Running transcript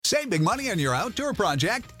Save big money on your outdoor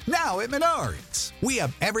project now at Menards. We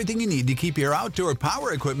have everything you need to keep your outdoor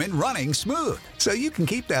power equipment running smooth so you can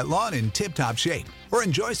keep that lawn in tip-top shape or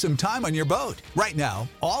enjoy some time on your boat. Right now,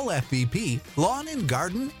 all FVP, lawn and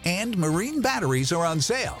garden, and marine batteries are on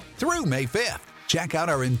sale through May 5th. Check out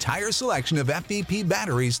our entire selection of FVP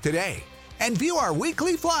batteries today and view our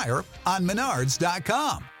weekly flyer on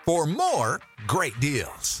Menards.com for more great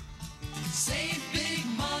deals. Save big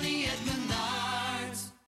money at Menards.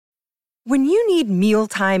 When you need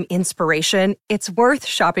mealtime inspiration, it's worth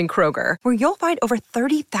shopping Kroger, where you'll find over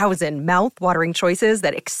 30,000 mouth-watering choices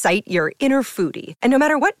that excite your inner foodie. And no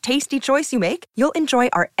matter what tasty choice you make, you'll enjoy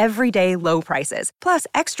our everyday low prices, plus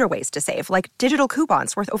extra ways to save, like digital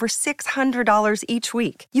coupons worth over $600 each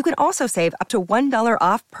week. You can also save up to $1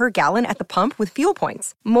 off per gallon at the pump with fuel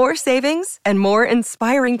points. More savings and more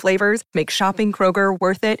inspiring flavors make shopping Kroger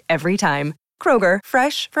worth it every time. Kroger,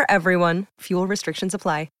 fresh for everyone. Fuel restrictions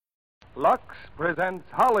apply. Lux presents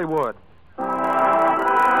Hollywood.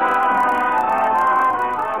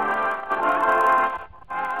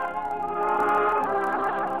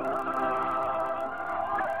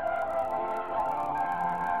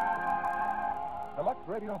 The Lux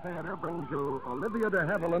Radio Theater brings you Olivia de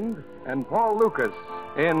Havilland and Paul Lucas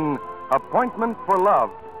in Appointment for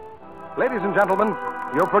Love. Ladies and gentlemen,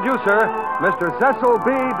 your producer, Mr. Cecil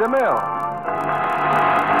B. DeMille.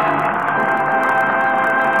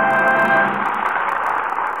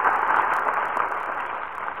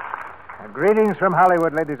 Greetings from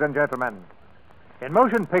Hollywood, ladies and gentlemen. In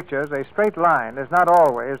motion pictures, a straight line is not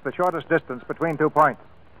always the shortest distance between 2 points.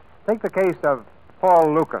 Take the case of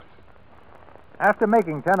Paul Lucas. After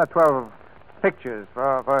making 10 or 12 pictures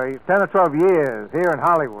for 10 or 12 years here in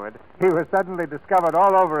Hollywood, he was suddenly discovered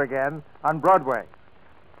all over again on Broadway.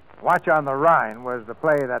 Watch on the Rhine was the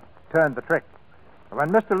play that turned the trick. When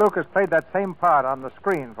Mr. Lucas played that same part on the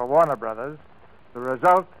screen for Warner Brothers, the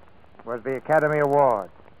result was the Academy Award.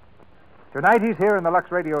 Tonight he's here in the Lux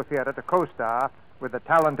Radio Theater to co-star with the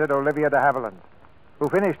talented Olivia de Havilland, who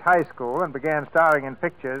finished high school and began starring in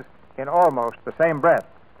pictures in almost the same breath.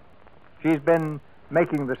 She's been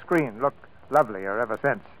making the screen look lovelier ever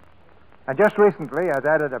since. And just recently has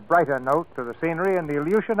added a brighter note to the scenery in the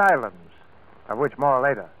Aleutian Islands, of which more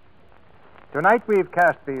later. Tonight we've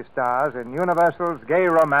cast these stars in Universal's gay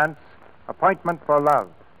romance, Appointment for Love.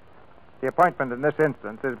 The appointment in this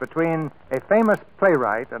instance is between a famous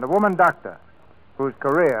playwright and a woman doctor whose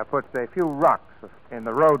career puts a few rocks in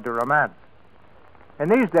the road to romance. In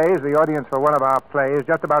these days, the audience for one of our plays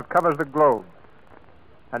just about covers the globe.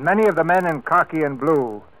 And many of the men in khaki and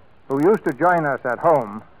blue who used to join us at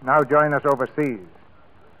home now join us overseas.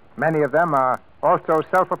 Many of them are also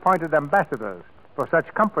self-appointed ambassadors for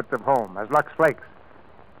such comforts of home as Lux Flakes.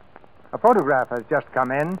 A photograph has just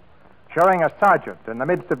come in showing a sergeant in the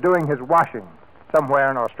midst of doing his washing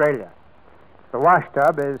somewhere in Australia. The wash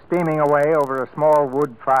tub is steaming away over a small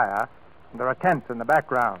wood fire, and there are tents in the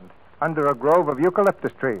background under a grove of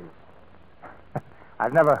eucalyptus trees.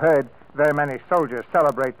 I've never heard very many soldiers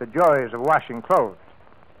celebrate the joys of washing clothes,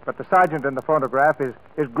 but the sergeant in the photograph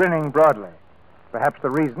is grinning broadly. Perhaps the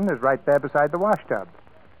reason is right there beside the wash tub.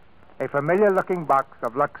 A familiar-looking box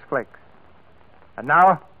of Lux Flakes. And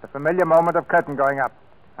now, the familiar moment of curtain going up,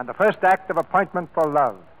 and the first act of Appointment for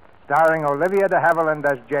Love, starring Olivia de Havilland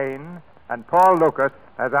as Jane and Paul Lucas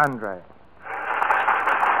as Andre.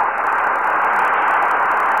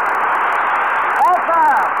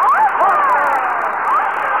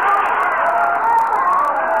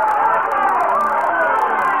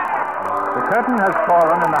 The curtain has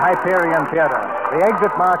fallen in the Hyperion Theater. The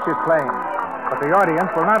exit march is playing, but the audience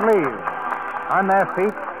will not leave. On their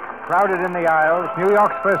feet, crowded in the aisles, New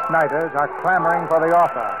York's first nighters are clamoring for the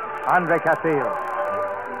author, Andre Castillo.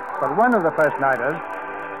 But one of the first nighters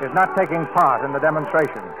is not taking part in the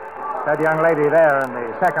demonstration. That young lady there in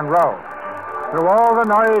the second row. Through all the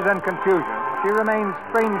noise and confusion, she remains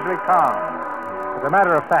strangely calm. As a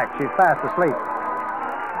matter of fact, she's fast asleep.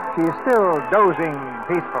 She is still dozing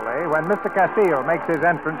peacefully when Mr. Castillo makes his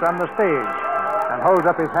entrance on the stage and holds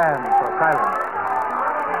up his hand for silence.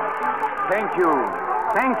 Thank you.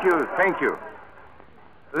 Thank you, thank you.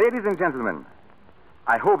 Ladies and gentlemen,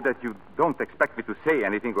 I hope that you don't expect me to say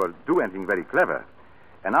anything or do anything very clever.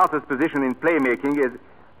 An author's position in playmaking is...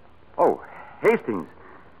 Oh, Hastings,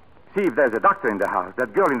 see if there's a doctor in the house.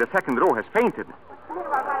 That girl in the second row has fainted.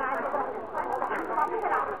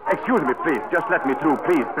 Excuse me, please. Just let me through,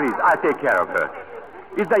 please, please. I'll take care of her.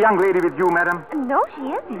 Is the young lady with you, madam? No,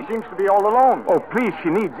 she isn't. She seems to be all alone. Oh, please, she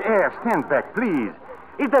needs air. Stand back, please.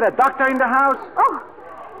 Is there a doctor in the house? Oh,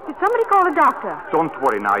 Did somebody call a doctor? Don't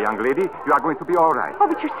worry now, young lady. You are going to be all right. Oh,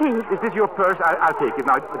 but you see... Is this your purse? I'll take it.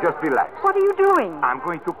 Now, just relax. What are you doing? I'm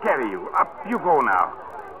going to carry you. Up you go now.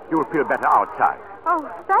 You'll feel better outside. Oh,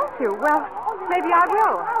 thank you. Well, maybe I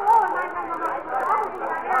will.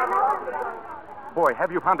 Boy,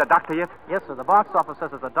 have you found a doctor yet? Yes, sir. The box office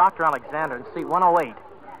says it's a Dr. Alexander in seat 108.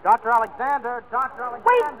 Dr. Alexander, Dr. Alexander.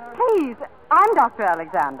 Wait, please. I'm Dr.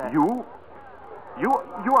 Alexander. You?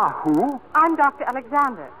 You are who? I'm Dr.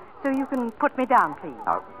 Alexander. So you can put me down, please.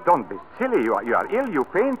 Now, don't be silly. You are ill. You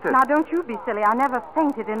fainted. Now, don't you be silly. I never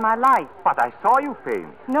fainted in my life. But I saw you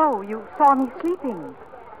faint. No, you saw me sleeping.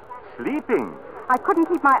 Sleeping? I couldn't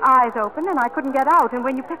keep my eyes open, and I couldn't get out. And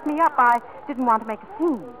when you picked me up, I didn't want to make a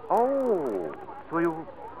scene. Oh, so you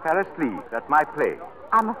fell asleep at my play.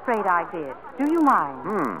 I'm afraid I did. Do you mind?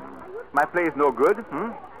 My play is no good,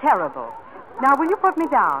 Terrible. Now, will you put me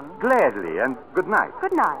down? Gladly, and good night.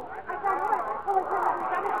 Good night.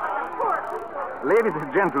 Ladies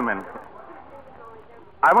and gentlemen,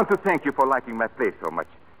 I want to thank you for liking my play so much.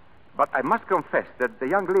 But I must confess that the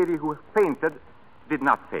young lady who fainted did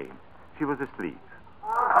not faint. She was asleep.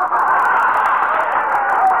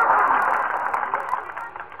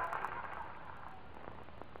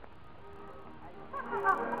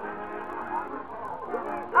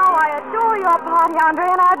 Oh, I adore your party, Andre,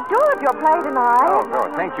 and I adored your play tonight.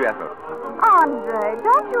 Oh, thank you, Ethel. Andre,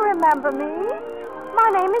 don't you remember me? My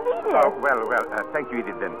name is Edith. Oh, well, thank you,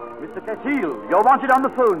 Edith, then. Mr. Cecile, you're wanted on the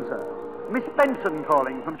phone, sir. Miss Benson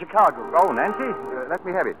calling from Chicago. Oh, Nancy, let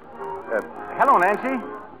me have it. Hello, Nancy.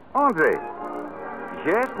 Andre.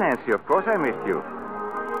 Yes, Nancy, of course I missed you.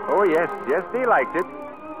 Oh, yes, they liked it.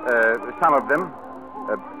 Some of them.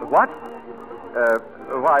 What?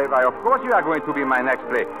 Why, of course you are going to be my next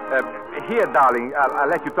play. Here, darling, I'll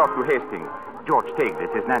let you talk to Hastings. George, take this.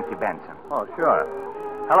 It's Nancy Benson. Oh, sure.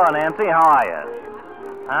 Hello, Nancy. How are you?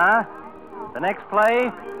 Huh? The next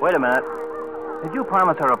play? Wait a minute. Did you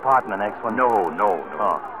promise her a part in the next one? No.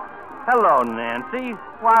 Oh. Hello, Nancy.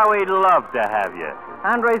 Why, we'd love to have you.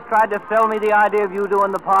 Andre's tried to sell me the idea of you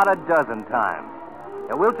doing the part a dozen times.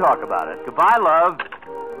 Yeah, we'll talk about it. Goodbye, love.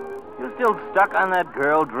 You still stuck on that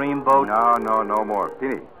girl dreamboat? No more.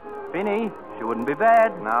 Finny. Finny? She wouldn't be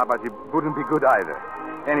bad. No, but it wouldn't be good either.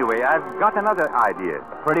 Anyway, I've got another idea.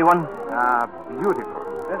 A pretty one? Beautiful.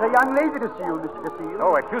 There's a young lady to see you, Mr. Cecile.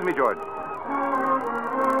 Oh, excuse me, George.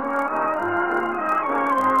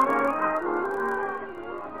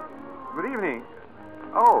 Good evening.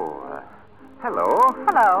 Oh, hello.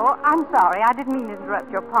 Hello. I'm sorry. I didn't mean to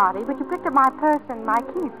interrupt your party, but you picked up my purse and my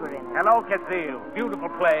keys were in it. Hello, Cecile. Beautiful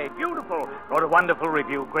play. Beautiful. What a wonderful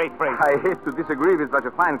review. Great praise. I hate to disagree with such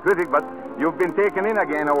a fine critic, but you've been taken in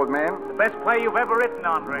again, old man. The best play you've ever written,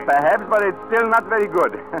 Andre. Perhaps, but it's still not very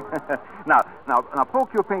good. Now,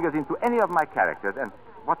 poke your fingers into any of my characters, and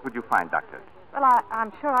what would you find, Doctor? Well,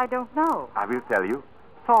 I'm sure I don't know. I will tell you.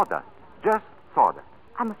 Sawdust. Just sawdust.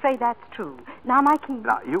 I'm afraid that's true. Now, my keys.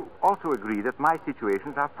 Now, you also agree that my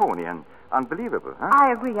situations are phony and unbelievable, huh?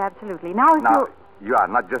 I agree, absolutely. Now, if you are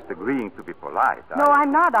not just agreeing to be polite. No,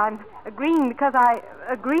 I'm not. I'm agreeing because I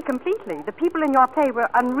agree completely. The people in your play were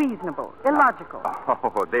unreasonable, illogical.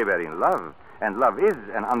 Oh, they were in love. And love is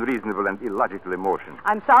an unreasonable and illogical emotion.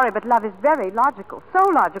 I'm sorry, but love is very logical. So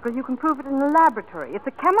logical you can prove it in a laboratory. It's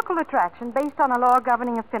a chemical attraction based on a law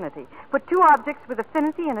governing affinity. Put two objects with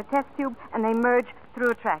affinity in a test tube, and they merge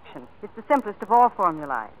through attraction. It's the simplest of all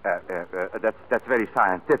formulae. That's very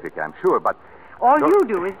scientific, I'm sure, but... All you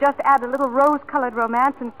do is just add a little rose-colored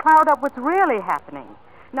romance and cloud up what's really happening.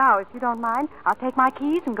 Now, if you don't mind, I'll take my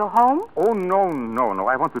keys and go home. Oh, no.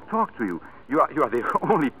 I want to talk to you. You are the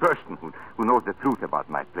only person who knows the truth about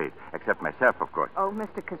my plays, except myself, of course. Oh,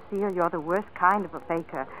 Mr. Cecile, you're the worst kind of a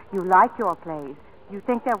faker. You like your plays. You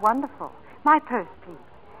think they're wonderful. My purse, please.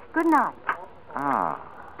 Good night.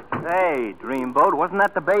 Hey, Dreamboat, wasn't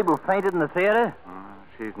that the babe who fainted in the theater?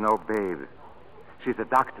 She's no babe. She's a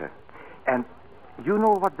doctor. And you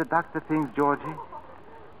know what the doctor thinks, Georgie?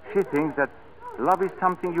 She thinks that love is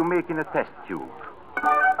something you make in a test tube.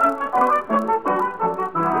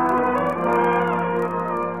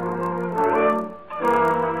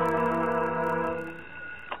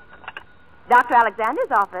 Dr.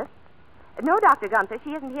 Alexander's office. No, Dr. Gunther,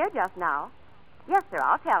 she isn't here just now. Yes, sir,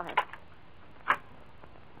 I'll tell her.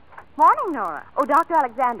 Morning, Nora. Oh, Dr.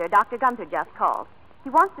 Alexander, Dr. Gunther just called. He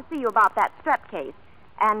wants to see you about that strep case.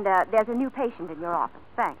 And there's a new patient in your office.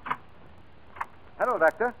 Thanks. Hello,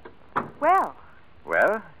 Doctor. Well,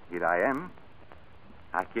 here I am.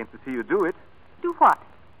 I came to see you do it. do what?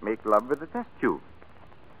 Make love with the test tube.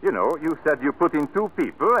 You know, you said you put in 2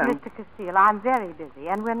 people and... Mr. Casile, I'm very busy,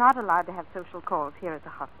 and we're not allowed to have social calls here at the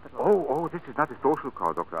hospital. Oh, this is not a social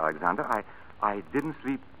call, Dr. Alexander. I didn't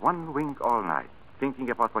sleep one wink all night, thinking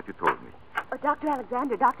about what you told me. Oh, Dr.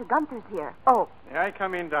 Alexander, Dr. Gunther's here. Oh, May I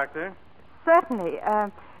come in, Doctor? certainly.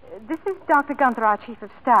 This is Dr. Gunther, our chief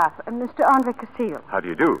of staff, Mr. Andre Casile. How do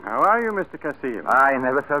you do? How are you, Mr. Casile? I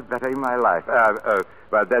never felt better in my life.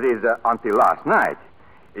 Well, that is until last night.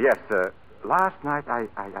 Yes, last night I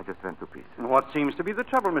just went to pieces. What seems to be the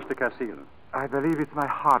trouble, Mr. Casile? I believe it's my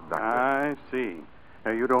heart, Doctor. I see.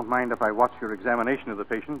 You don't mind if I watch your examination of the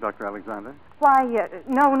patient, Dr. Alexander? Why,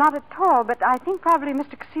 no, not at all, but I think probably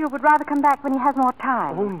Mr. Casile would rather come back when he has more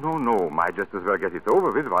time. Oh, no. Might just as well get it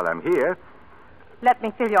over with while I'm here. Let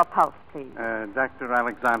me feel your pulse, please. Dr.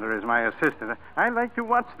 Alexander is my assistant. I like to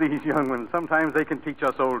watch these young ones. Sometimes they can teach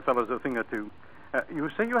us old fellows a thing or two. You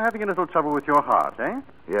say you're having a little trouble with your heart, eh?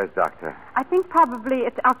 Yes, Doctor. I think probably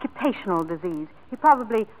it's occupational disease. He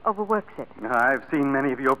probably overworks it. I've seen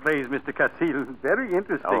many of your plays, Mr. Casile. Very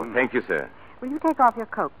interesting. Oh, thank you, sir. Will you take off your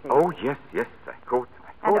coat, please? Oh, yes. My coat.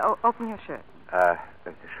 And open your shirt.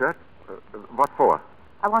 Shirt? What for?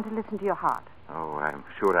 I want to listen to your heart. Oh, I'm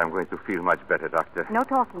sure I'm going to feel much better, Doctor. No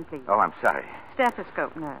talking, please. Oh, I'm sorry.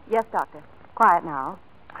 Stethoscope, nurse. Yes, doctor. Quiet now.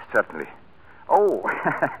 Certainly. Oh,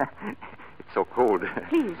 it's so cold.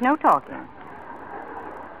 Please, no talking.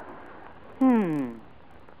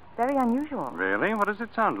 Very unusual. Really? What does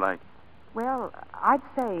it sound like? Well, I'd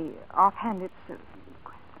say offhand it's...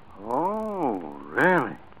 Oh,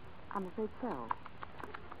 really? I'm afraid so.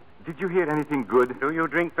 Did you hear anything good? Do you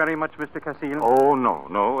drink very much, Mr. Casile? Oh,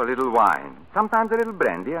 no. A little wine. Sometimes a little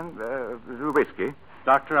brandy and a little whiskey.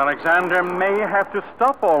 Dr. Alexander may have to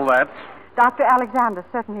stop all that. Dr. Alexander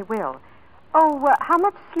certainly will. Oh, how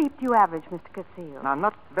much sleep do you average, Mr. Casile? Now,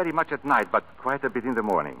 not very much at night, but quite a bit in the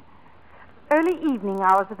morning. Early evening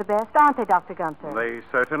hours are the best, aren't they, Dr. Gunther? They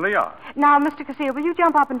certainly are. Now, Mr. Casile, will you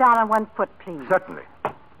jump up and down on one foot, please? Certainly.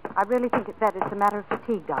 I really think that it's a matter of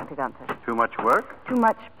fatigue, Dr. Gunther. Too much work? Too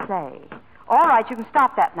much play. All right, you can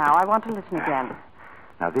stop that now. I want to listen again.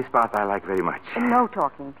 Now, this part I like very much. No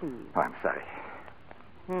talking, please. Oh, I'm sorry.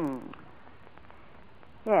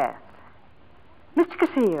 Yes. Mr.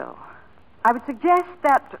 Casile, I would suggest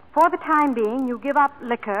that for the time being you give up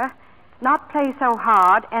liquor, not play so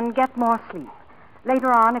hard, and get more sleep.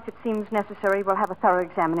 Later on, if it seems necessary, we'll have a thorough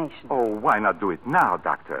examination. Oh, why not do it now,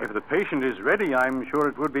 Doctor? If the patient is ready, I'm sure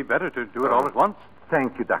it would be better to do it all at once.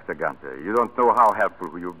 Thank you, Dr. Gunther. You don't know how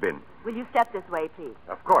helpful you've been. Will you step this way, please?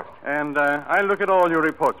 Of course. And I'll look at all your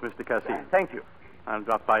reports, Mr. Casile. Thank you. I'll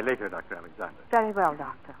drop by later, Dr. Alexander. Very well,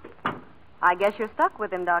 Doctor. I guess you're stuck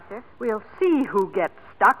with him, Doctor. We'll see who gets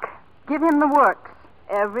stuck. Give him the works.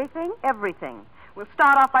 Everything? Everything. We'll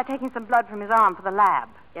start off by taking some blood from his arm for the lab.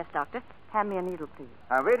 Yes, Doctor. Hand me a needle, please.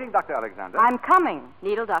 I'm waiting, Dr. Alexander. I'm coming.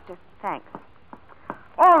 Needle, Doctor. Thanks.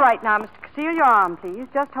 All right, now, Mr. Casile, your arm, please.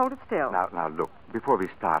 Just hold it still. Now, look. Before we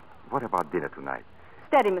start, what about dinner tonight?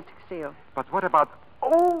 Steady, Mr. Casile. But what about...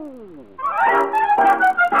 Oh!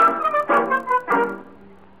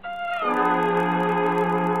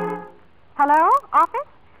 Hello? Office?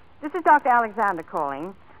 This is Dr. Alexander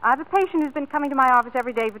calling. I have a patient who's been coming to my office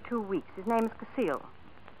every day for 2 weeks. His name is Casile.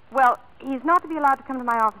 Well, he's not to be allowed to come to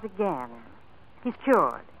my office again. He's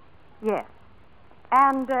cured. Yes.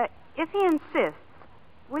 And if he insists,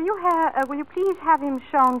 will you please have him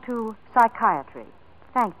shown to psychiatry?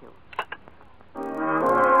 Thank you.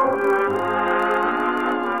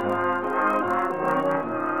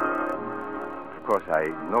 Of course, I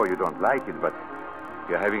know you don't like it, but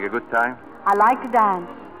you're having a good time? I like to dance.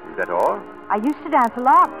 Is that all? I used to dance a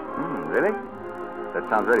lot. Really? That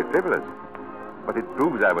sounds very frivolous. But it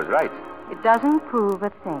proves I was right. It doesn't prove a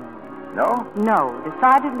thing. No? No,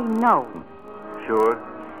 decidedly no. Sure.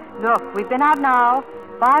 Look, we've been out now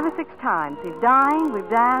 5 or 6 times. We've dined, we've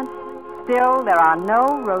danced. Still, there are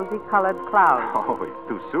no rosy-colored clouds. Oh, it's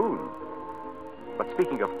too soon. But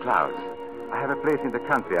speaking of clouds, I have a place in the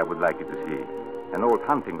country I would like you to see. An old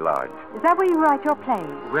hunting lodge. Is that where you write your plays?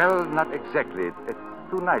 Well, not exactly. It's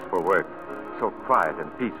too nice for work. So quiet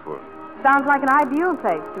and peaceful. Sounds like an ideal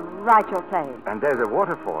place to write your plays. And there's a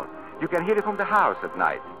waterfall. You can hear it from the house at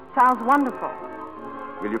night. Sounds wonderful.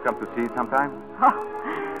 Will you come to see it sometime?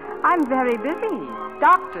 Oh, I'm very busy.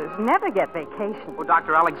 Doctors never get vacation. Oh,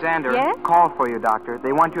 Dr. Alexander. Yes? Call for you, doctor.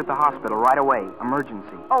 They want you at the hospital right away.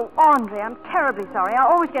 Emergency. Oh, Andre, I'm terribly sorry. I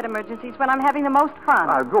always get emergencies when I'm having the most fun.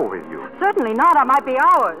 I'll go with you. Certainly not. I might be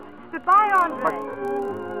hours. Goodbye, Andre.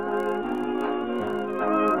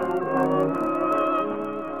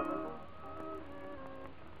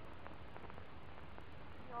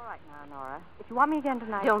 All right now, Nora. If you want me again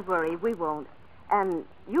tonight... Don't worry, we won't. And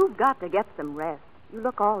you've got to get some rest. You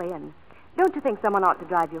look all in. Don't you think someone ought to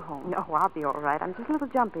drive you home? No, I'll be all right. I'm just a little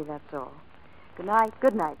jumpy, that's all. Good night.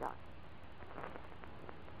 Good night, Doc.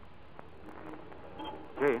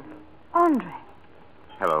 Jane. Andre,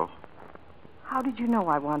 Hello. how did you know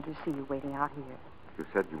I wanted to see you waiting out here? You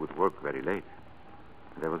said you would work very late.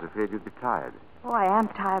 And I was afraid you'd be tired. Oh, I am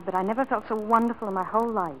tired, but I never felt so wonderful in my whole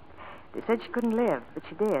life. They said she couldn't live, but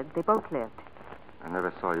she did. They both lived. I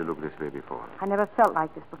never saw you look this way before. I never felt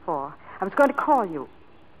like this before. I was going to call you,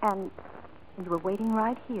 and you were waiting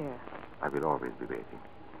right here. I will always be waiting.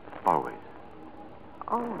 Always.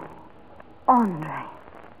 Oh, Andre.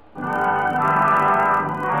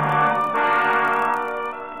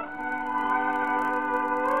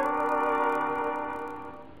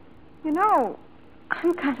 You know,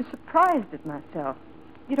 I'm kind of surprised at myself.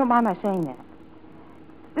 You don't mind my saying that.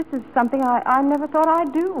 This is something I never thought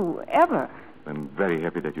I'd do, ever. I'm very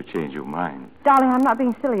happy that you changed your mind. Darling, I'm not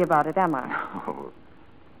being silly about it, am I? Oh,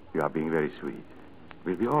 you are being very sweet.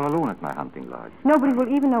 We'll be all alone at my hunting lodge. Nobody will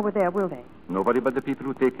even know we're there, will they? Nobody but the people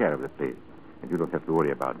who take care of the place. And you don't have to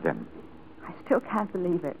worry about them. I still can't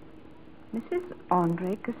believe it. Mrs.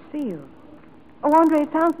 Andre Casile. Oh, Andre,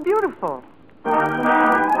 it sounds beautiful.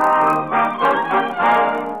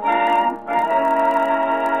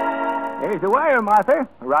 There's the wire, Martha.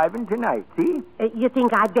 Arriving tonight, see? You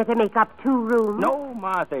think I'd better make up 2 rooms? No,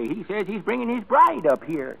 Martha. He says he's bringing his bride up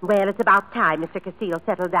here. Well, it's about time Mr. Casile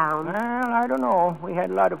settled down. Well, I don't know. We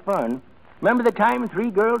had a lot of fun. Remember the time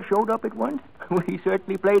 3 girls showed up at once? We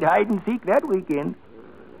certainly played hide and seek that weekend.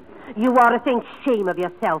 You ought to think shame of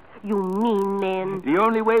yourself, you mean men. The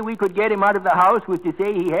only way we could get him out of the house was to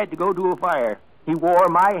say he had to go to a fire. He wore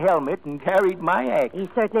my helmet and carried my axe. He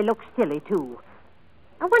certainly looks silly, too.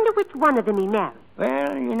 I wonder which one of them he married.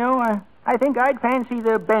 Well, you know, I think I'd fancy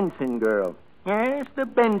the Benson girl. Yes, the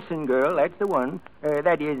Benson girl, that's the one.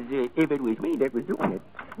 That is, if it was me that was doing it.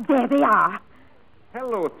 There they are.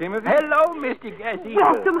 Hello, Timothy. Hello, Mr. Casile.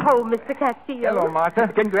 Welcome home, Mr. Casile. Hello, Martha.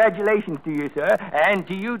 Congratulations to you, sir. And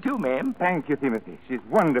to you, too, ma'am. Thank you, Timothy. She's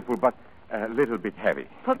wonderful, but a little bit heavy.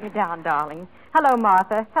 Put me down, darling. Hello,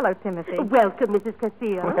 Martha. Hello, Timothy. Welcome, Mrs.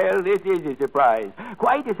 Casile. Well, this is a surprise.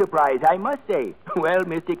 Quite a surprise, I must say. Well,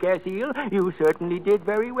 Mr. Casile, you certainly did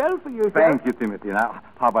very well for yourself. Thank you, Timothy. Now,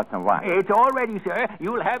 how about some wine? It's all ready, sir.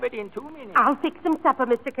 You'll have it in 2 minutes. I'll fix some supper,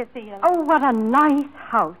 Mr. Casile. Oh, what a nice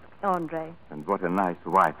house, Andre. And what a nice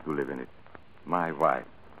wife to live in it. My wife.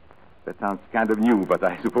 That sounds kind of new, but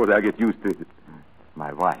I suppose I'll get used to it.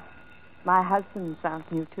 My wife. My husband sounds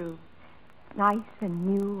new, too. Nice and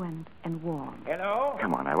new and warm. Hello?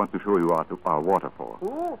 Come on, I want to show you our waterfall.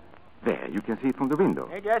 Who? There, you can see it from the window.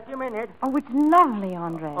 Just a minute. Oh, it's lovely,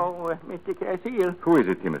 Andre. Oh, Mr. Casile. Who is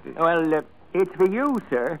it, Timothy? Well, it's for you,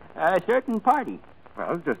 sir. A certain party.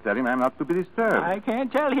 Well, just tell him I'm not to be disturbed. I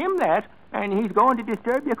can't tell him that. And he's going to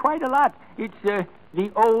disturb you quite a lot. It's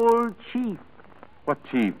the old chief. What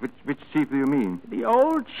chief? Which chief do you mean? The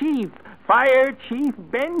old chief. Fire Chief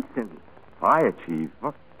Benson. Fire chief?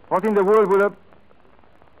 What in the world would have...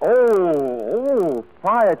 Oh,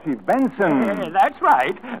 Fire Chief Benson. That's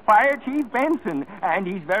right. Fire Chief Benson. And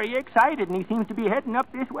he's very excited, and he seems to be heading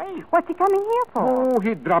up this way. What's he coming here for? Oh,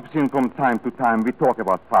 he drops in from time to time. We talk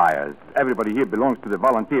about fires. Everybody here belongs to the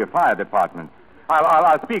volunteer fire department.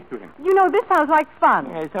 I'll speak to him. You know, this sounds like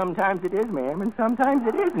fun. Sometimes it is, ma'am, and sometimes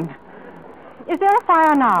it isn't. Is there a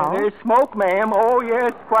fire now? There's smoke, ma'am. Oh,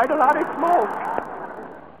 yes, quite a lot of smoke.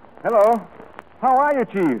 Hello. How are you,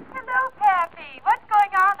 Chief? Hello, Pappy. What's going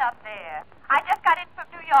on up there? I just got in from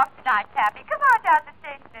New York tonight, Pappy. Come on down to the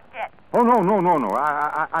station and get me. Oh, no.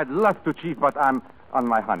 I'd love to, Chief, but I'm on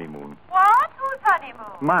my honeymoon. What? Whose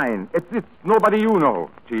honeymoon? Mine. It's nobody you know,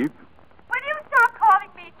 Chief. Will you stop calling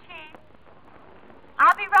me Chief?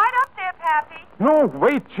 I'll be right up there, Pappy. No,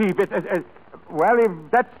 wait, Chief. Well, if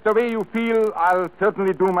that's the way you feel, I'll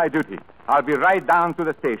certainly do my duty. I'll be right down to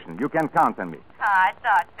the station. You can count on me. Oh, I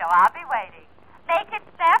thought so. I'll be waiting. Make it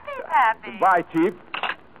snappy, Pappy. Goodbye, Chief.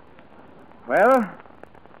 Well,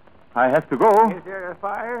 I have to go. Is there a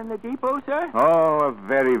fire in the depot, sir? Oh, a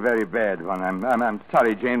very, very bad one. I'm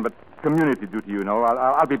sorry, Jane, but community duty, you know.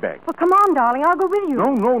 I'll be back. Well, come on, darling. I'll go with you.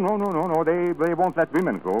 No. They won't let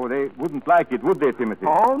women go. They wouldn't like it, would they, Timothy?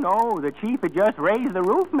 Oh, no. The chief had just raised the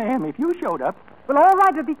roof, ma'am, if you showed up. Well, all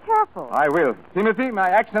right, but be careful. I will. Timothy, my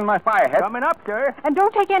axe and my fire hat. Coming up, sir. And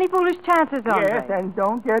don't take any foolish chances on Yes, and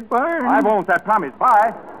don't get burned. I won't, I promise.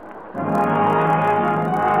 Bye.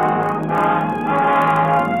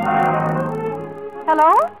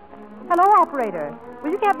 Hello? Hello, operator.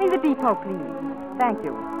 Will you get me the depot, please? Thank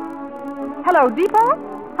you. Hello, depot?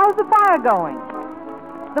 How's the fire going?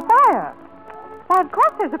 The fire? Why, of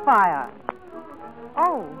course there's a fire.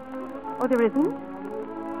 Oh, there isn't?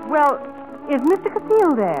 Well, is Mr.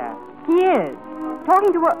 Cecile there? He is.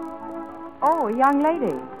 Talking to a young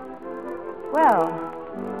lady. Well,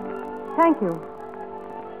 thank you.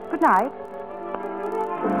 Good night.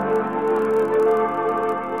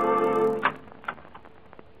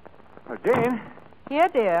 Jane? Here,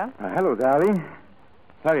 dear. Hello, darling.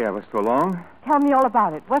 Sorry I was so long. Tell me all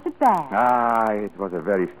about it. Was it bad? It was a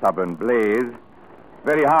very stubborn blaze.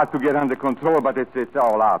 Very hard to get under control, but it's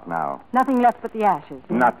all out now. Nothing left but the ashes.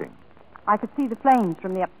 Nothing. I could see the flames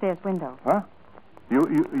from the upstairs window. Huh?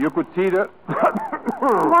 You could see the...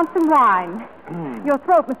 You want some wine? Your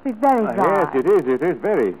throat must be very dry. Yes, it is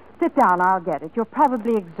very. Sit down, I'll get it. You're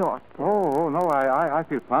probably exhausted. Oh, no, I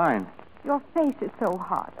feel fine. Your face is so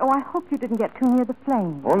hot. Oh, I hope you didn't get too near the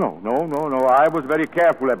flames. Oh, no. I was very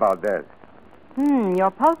careful about that.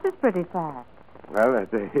 Your pulse is pretty fast. Well,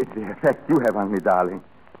 it's the effect you have on me, darling.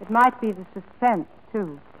 It might be the suspense,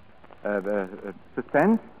 too.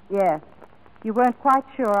 Suspense? Yes. You weren't quite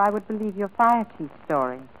sure I would believe your fire chief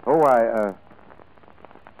story. Oh, I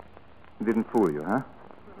didn't fool you, huh?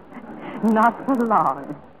 Not for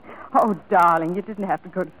long. Oh, darling, you didn't have to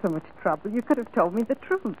go to so much trouble. You could have told me the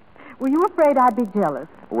truth. Were you afraid I'd be jealous?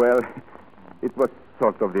 Well, it was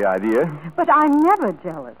sort of the idea. But I'm never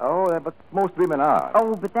jealous. Oh, but most women are.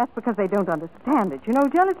 Oh, but that's because they don't understand it. You know,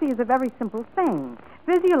 jealousy is a very simple thing.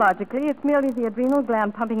 Physiologically, it's merely the adrenal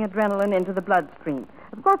gland pumping adrenaline into the bloodstream.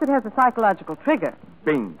 Of course, it has a psychological trigger.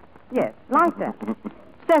 Bing. Yes, like that.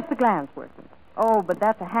 Sets the glands working. Oh, but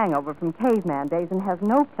that's a hangover from caveman days and has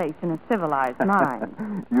no place in a civilized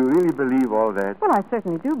mind. You really believe all that? Well, I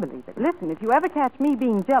certainly do believe it. Listen, if you ever catch me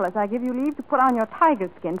being jealous, I give you leave to put on your tiger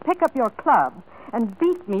skin, pick up your club, and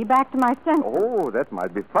beat me back to my senses. Oh, that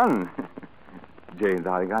might be fun. Jane,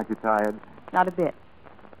 darling, aren't you tired? Not a bit.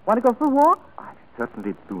 Want to go for a walk? I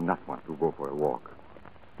certainly do not want to go for a walk.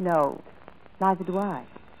 No, neither do I.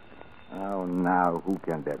 Oh, now, who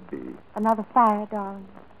can that be? Another fire, darling.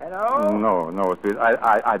 Hello? No, sweet.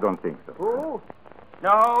 I don't think so. Who?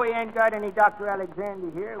 No, we ain't got any Dr. Alexander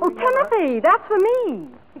here. Oh, Timothy, that's for me.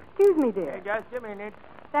 Excuse me, dear. Hey, just a minute.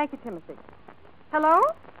 Thank you, Timothy. Hello?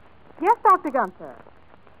 Yes, Dr. Gunther.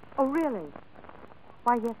 Oh, really?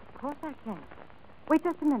 Why, yes, of course I can. Wait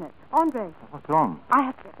just a minute. Andre. What's wrong? I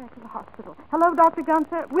have to get back to the hospital. Hello, Dr.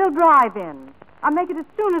 Gunther. We'll drive in. I'll make it as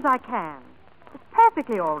soon as I can. It's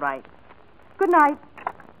perfectly all right. Good night.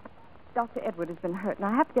 Dr. Edward has been hurt, and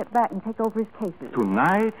I have to get back and take over his cases.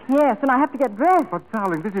 Tonight? Yes, and I have to get dressed. But,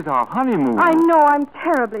 darling, this is our honeymoon. I know. I'm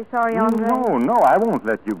terribly sorry, Andre. No, I won't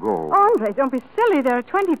let you go. Andre, don't be silly. There are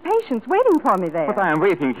 20 patients waiting for me there. But I am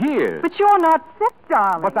waiting here. But you're not sick,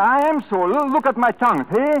 darling. But I am so. Look at my tongue,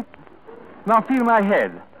 see? Now feel my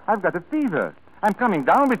head. I've got a fever. I'm coming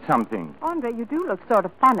down with something. Andre, you do look sort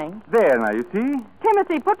of funny. There, now, you see?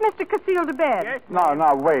 Timothy, put Mr. Cecile to bed. Yes,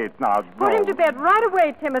 Now, wait, now. Put him to bed right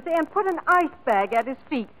away, Timothy, and put an ice bag at his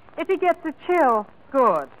feet. If he gets a chill,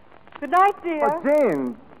 good. Good night, dear. But,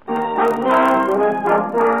 Jane.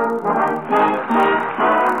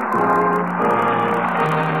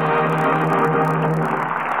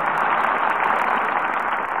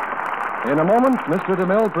 In a moment, Mr.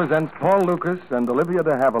 DeMille presents Paul Lucas and Olivia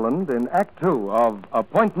de Havilland in Act Two of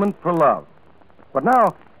Appointment for Love. But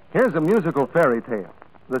now, here's a musical fairy tale.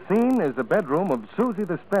 The scene is the bedroom of Susie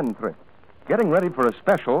the Spendthrift, getting ready for a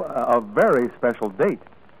very special date.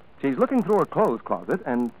 She's looking through her clothes closet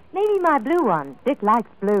and... Maybe my blue one. Dick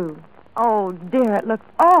likes blue. Oh, dear, it looks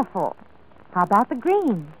awful. How about the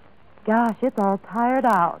green? Gosh, it's all tired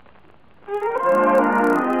out.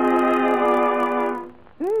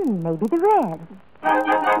 Maybe the red.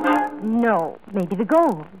 No. Maybe the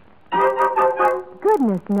gold.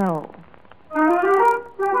 Goodness, no.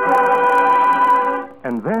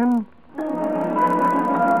 And then...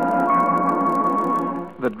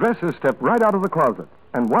 the dresses stepped right out of the closet,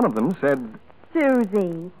 and one of them said...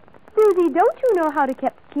 Susie, don't you know how to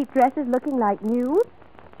keep dresses looking like new?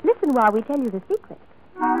 Listen while we tell you the secret.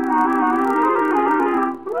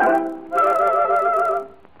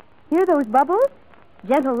 Hear those bubbles?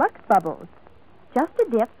 Gentle Lux bubbles. Just a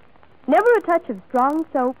dip. Never a touch of strong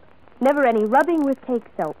soap. Never any rubbing with cake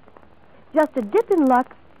soap. Just a dip in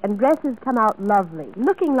Lux, and dresses come out lovely,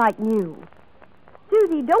 looking like new.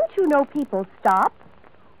 Susie, don't you know people stop?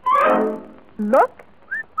 Look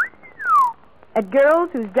at girls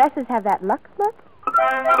whose dresses have that Lux look.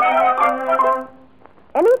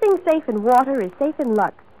 Anything safe in water is safe in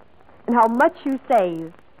Lux. And how much you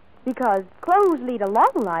save. Because clothes lead a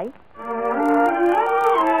long life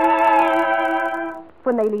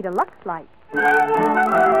when they lead a Lux life.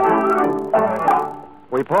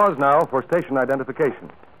 We pause now for station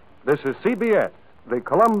identification. This is CBS, the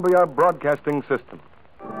Columbia Broadcasting System.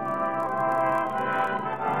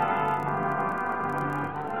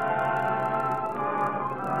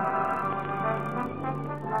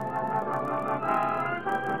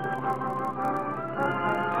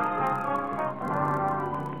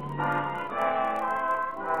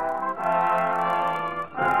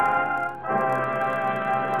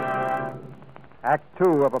 Act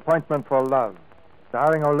 2 of Appointment for Love,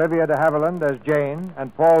 starring Olivia de Havilland as Jane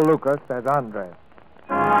and Paul Lucas as Andre.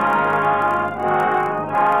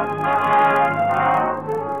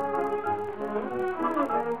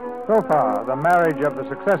 So far, the marriage of the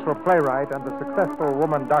successful playwright and the successful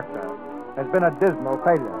woman doctor has been a dismal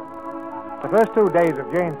failure. The first 2 days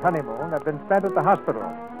of Jane's honeymoon have been spent at the hospital,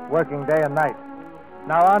 working day and night.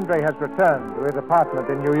 Now Andre has returned to his apartment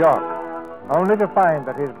in New York, only to find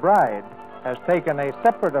that his bride has taken a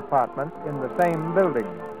separate apartment in the same building.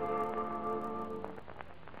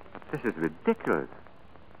 This is ridiculous.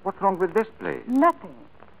 What's wrong with this place? Nothing.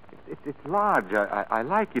 It's large. I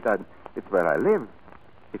like it. It's where I live.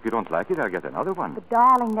 If you don't like it, I'll get another one. But,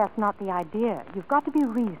 darling, that's not the idea. You've got to be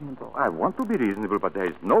reasonable. I want to be reasonable, but there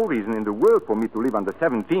is no reason in the world for me to live on the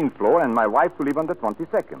 17th floor and my wife to live on the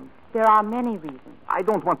 22nd. There are many reasons. I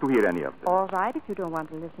don't want to hear any of them. All right, if you don't want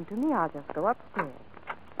to listen to me, I'll just go upstairs.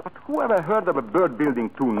 But who ever heard of a bird building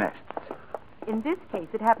 2 nests? In this case,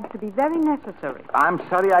 it happens to be very necessary. I'm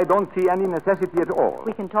sorry, I don't see any necessity at all.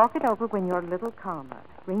 We can talk it over when you're a little calmer.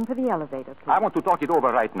 Ring for the elevator, please. I want to talk it over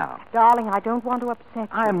right now. Darling, I don't want to upset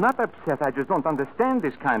you. I am not upset. I just don't understand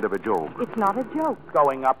this kind of a joke. It's not a joke.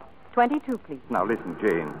 Going up. 22, please. Now, listen,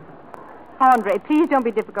 Jane. Andre, please don't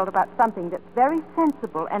be difficult about something that's very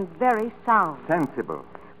sensible and very sound. Sensible.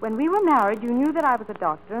 When we were married, you knew that I was a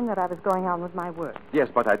doctor and that I was going on with my work. Yes,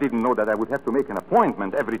 but I didn't know that I would have to make an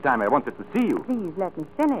appointment every time I wanted to see you. Please, let me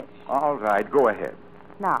finish. All right, go ahead.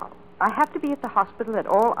 Now, I have to be at the hospital at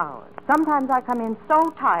all hours. Sometimes I come in so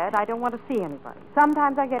tired I don't want to see anybody.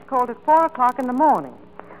 Sometimes I get called at 4 o'clock in the morning.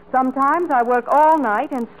 Sometimes I work all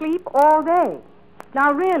night and sleep all day.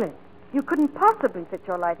 Now, really, you couldn't possibly fit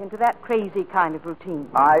your life into that crazy kind of routine.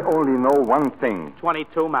 I only know one thing.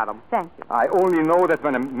 22, madam. Thank you. I only know that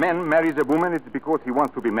when a man marries a woman, it's because he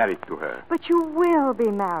wants to be married to her. But you will be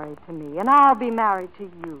married to me, and I'll be married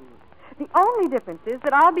to you. The only difference is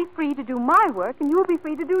that I'll be free to do my work, and you'll be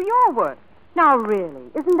free to do your work. Now,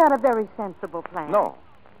 really, isn't that a very sensible plan? No.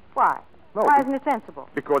 Why? No. Why isn't it sensible?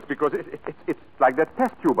 Because it's like that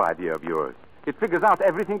test tube idea of yours. It figures out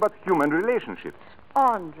everything but human relationships.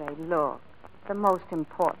 Andre, look. The most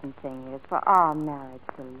important thing is for our marriage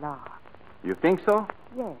to last. You think so?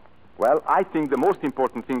 Yes. Well, I think the most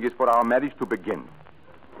important thing is for our marriage to begin.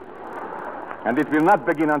 And it will not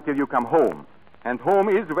begin until you come home. And home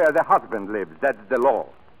is where the husband lives. That's the law.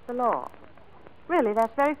 The law. Really,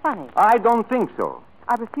 that's very funny. I don't think so.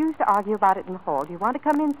 I refuse to argue about it in the hall. Do you want to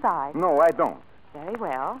come inside? No, I don't. Very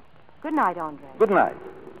well. Good night, Andre. Good night.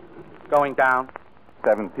 Going down.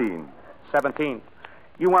 17. 17.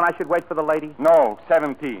 You want I should wait for the lady? No,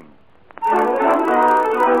 17.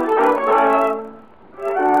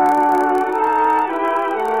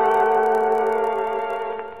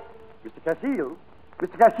 Mr. Castile?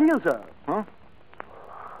 Mr. Castile, sir. Huh?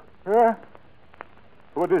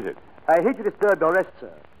 What is it? I hate to disturb your rest,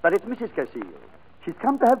 sir, but it's Mrs. Castile. She's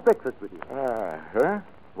come to have breakfast with you. Her?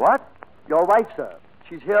 What? Your wife, sir.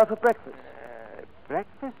 She's here for breakfast.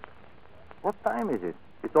 Breakfast? What time is it?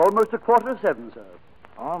 It's almost 7:15, sir.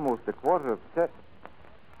 Almost 7:15.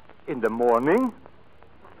 In the morning?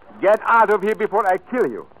 Get out of here before I kill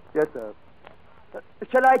you. Yes, sir.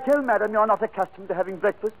 Shall I tell Madam you're not accustomed to having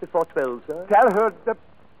breakfast before 12, sir? Tell her that...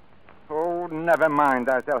 Oh, never mind.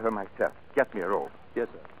 I'll tell her myself. Get me a robe. Yes,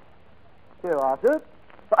 sir. Here you are, sir.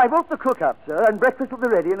 I woke the cook up, sir, and breakfast will be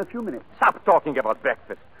ready in a few minutes. Stop talking about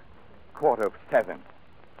breakfast. 7:15.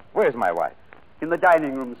 Where's my wife? In the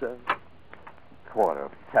dining room, sir.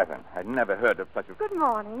 7:15. I'd never heard of such a... Good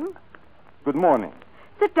morning. Good morning.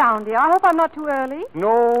 Sit down, dear. I hope I'm not too early.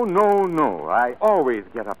 No. I always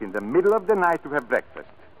get up in the middle of the night to have breakfast.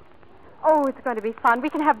 Oh, it's going to be fun. We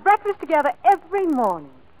can have breakfast together every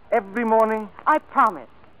morning. Every morning? I promise.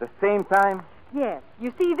 The same time? Yes.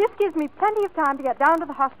 You see, this gives me plenty of time to get down to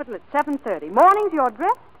the hospital at 7:30. Mornings, you're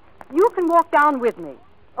dressed. You can walk down with me.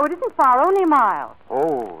 Oh, it isn't far, only a mile.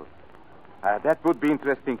 Oh, that would be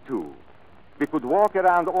interesting, too. We could walk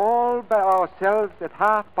around all by ourselves at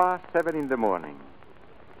 7:30 in the morning.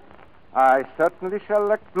 I certainly shall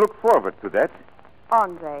look forward to that.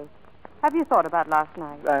 Andre, have you thought about last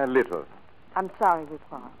night? A little. I'm sorry we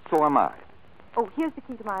quarreled. So am I. Oh, here's the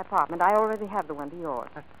key to my apartment. I already have the one to yours.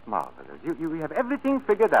 That's marvelous. You have everything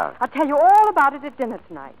figured out. I'll tell you all about it at dinner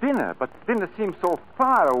tonight. Dinner? But dinner seems so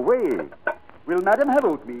far away. Will Madam have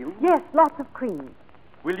oatmeal? Yes, lots of cream.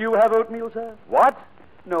 Will you have oatmeal, sir? What?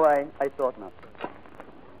 No, I thought not.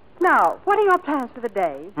 Now, what are your plans for the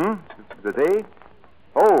day? The day?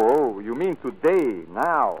 Oh, you mean today,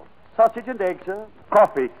 now. Sausage and egg, sir?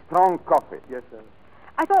 Coffee, strong coffee. Yes, sir.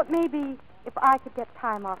 I thought maybe if I could get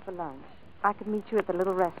time off for lunch, I could meet you at the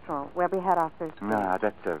little restaurant where we had our first date. Ah,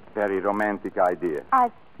 that's a very romantic idea.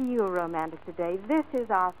 I feel romantic today. This is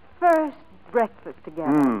our first breakfast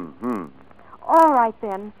together. All right,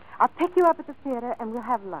 then. I'll pick you up at the theater, and we'll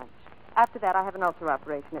have lunch. After that, I have an ulcer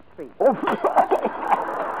operation at 3.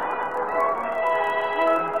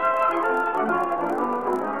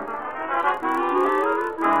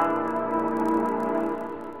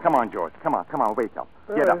 Come on, George. Come on, wake up.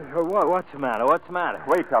 Get up. What's the matter? What's the matter?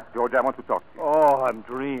 Wake up, George. I want to talk to you. Oh, I'm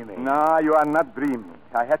dreaming. No, you are not dreaming.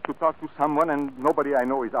 I had to talk to someone, and nobody I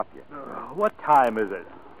know is up yet. What time is it?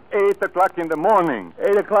 8 o'clock in the morning.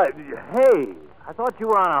 8 o'clock. Hey, I thought you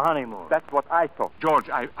were on a honeymoon. That's what I thought. George,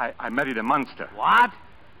 I married a monster. What?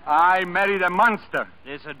 I married a monster.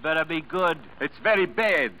 This had better be good. It's very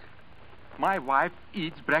bad. My wife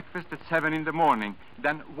eats breakfast at 7 in the morning,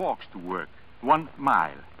 then walks to work 1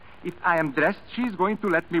 mile. If I am dressed, she's going to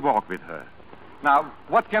let me walk with her. Now,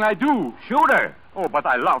 what can I do? Shoot her. Oh, but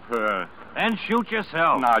I love her. Then shoot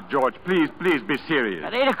yourself. Now, George, please be serious.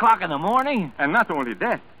 At 8 o'clock in the morning? And not only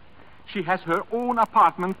that, she has her own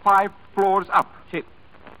apartment 5 floors up.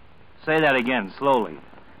 Say that again, slowly.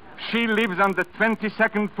 She lives on the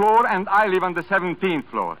 22nd floor, and I live on the 17th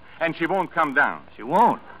floor. And she won't come down. She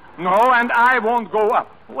won't? No, and I won't go up.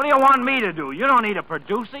 What do you want me to do? You don't need a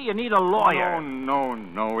producer. You need a lawyer.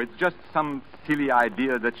 No. It's just some silly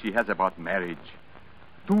idea that she has about marriage.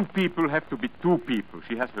 2 people have to be 2 people.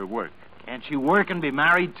 She has her work. Can't she work and be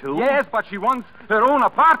married, too? Yes, but she wants her own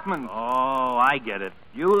apartment. Oh, I get it.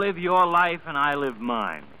 You live your life and I live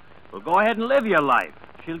mine. Well, go ahead and live your life.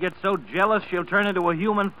 She'll get so jealous she'll turn into a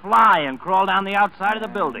human fly and crawl down the outside of the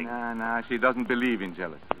building. No, she doesn't believe in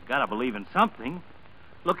jealousy. She's got to believe in something.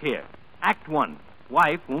 Look here. Act 1,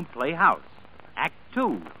 wife won't play house. Act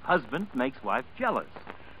 2, husband makes wife jealous.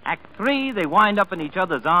 Act 3, they wind up in each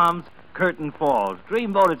other's arms. Curtain falls.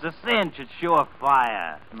 Dreamboat, it's a cinch. It's sure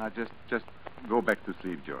fire. Now, just go back to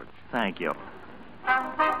sleep, George. Thank you.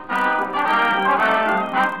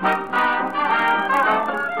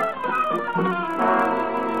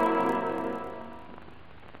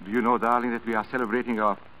 Do you know, darling, that we are celebrating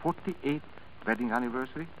our 48th wedding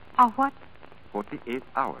anniversary? Oh, what? 48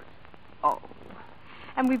 hours. Oh.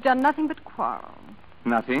 And we've done nothing but quarrel.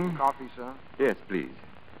 Nothing? Coffee, sir? Yes, please.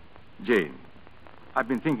 Jane, I've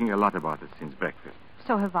been thinking a lot about it since breakfast.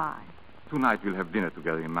 So have I. Tonight we'll have dinner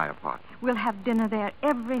together in my apartment. We'll have dinner there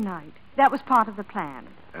every night. That was part of the plan.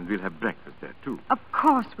 And we'll have breakfast there, too. Of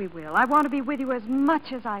course we will. I want to be with you as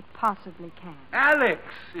much as I possibly can. Alex,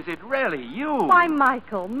 is it really you? Why,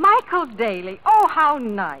 Michael Daly. Oh, how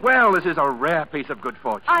nice. Well, this is a rare piece of good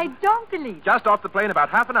fortune. I don't believe it. Just off the plane about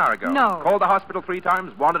half an hour ago. No. Called the hospital 3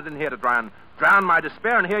 times, wandered in here to drown my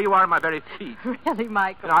despair, and here you are at my very feet. Really,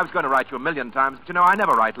 Michael? I was going to write you 1,000,000 times, but I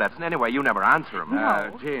never write letters. And anyway, you never answer them.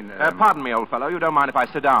 No. Jane... pardon me, old fellow. You don't mind if I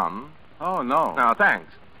sit down? Oh, no. No,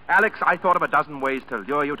 thanks. Alex, I thought of a dozen ways to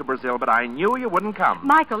lure you to Brazil, but I knew you wouldn't come.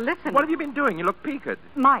 Michael, listen. What have you been doing? You look peaked.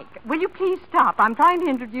 Mike, will you please stop? I'm trying to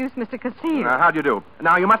introduce Mr. Casile. How do you do?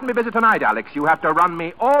 Now, you mustn't be busy tonight, Alex. You have to run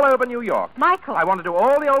me all over New York. Michael. I want to do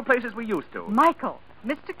all the old places we used to. Michael,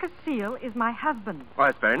 Mr. Casile is my husband. Oh,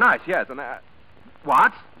 that's very nice, yes. And,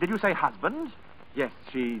 what? Did you say husband? Yes,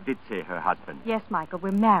 she did say her husband. Yes, Michael,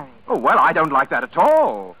 we're married. Oh, well, I don't like that at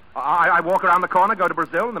all. I walk around the corner, go to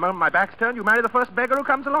Brazil, and the moment my back's turned, you marry the first beggar who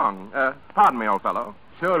comes along. Pardon me, old fellow.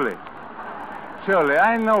 Surely,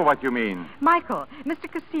 I know what you mean. Michael,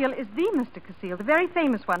 Mr. Casile is the Mr. Casile, the very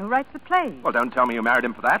famous one who writes the plays. Well, don't tell me you married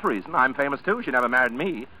him for that reason. I'm famous, too. She never married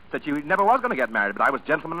me. Said she never was going to get married, but I was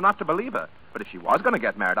gentleman enough to believe her. But if she was going to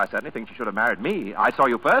get married, I certainly think she should have married me. I saw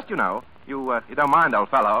you first, you know. You don't mind, old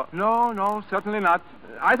fellow? No, certainly not.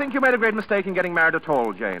 I think you made a great mistake in getting married at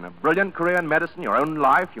all, Jane. A brilliant career in medicine, your own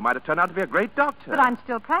life. You might have turned out to be a great doctor. But I'm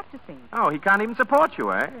still practicing. Oh, he can't even support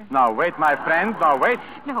you, eh? Now, wait, my friend. Now, wait.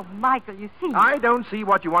 No, Michael, you see. I don't see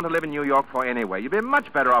what you want to live in New York for anyway. You'd be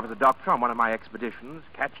much better off as a doctor on one of my expeditions.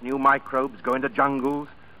 Catch new microbes, go into jungles,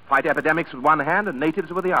 fight epidemics with one hand and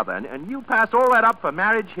natives with the other. And you pass all that up for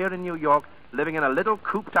marriage here in New York, living in a little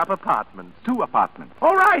cooped-up apartment. 2 apartments.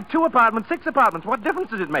 All right, 2 apartments, 6 apartments. What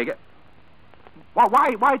difference does it make? Well,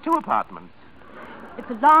 why 2 apartments? It's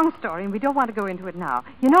a long story, and we don't want to go into it now.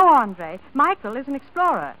 You know, Andre, Michael is an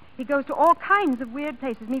explorer. He goes to all kinds of weird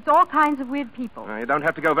places, meets all kinds of weird people. You don't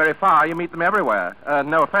have to go very far. You meet them everywhere.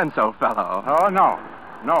 No offense, old fellow. Oh,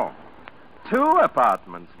 no. 2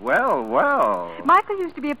 apartments. Well. Michael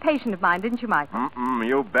used to be a patient of mine, didn't you, Michael?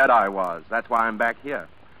 You bet I was. That's why I'm back here.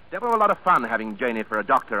 Devil a lot of fun having Janie for a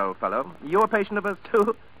doctor, old fellow. You a patient of hers,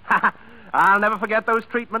 too? I'll never forget those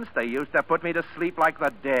treatments. They used to put me to sleep like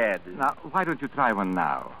the dead. Now, why don't you try one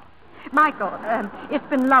now? Michael, it's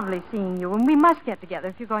been lovely seeing you, and we must get together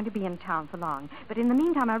if you're going to be in town for long. But in the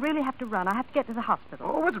meantime, I really have to run. I have to get to the hospital.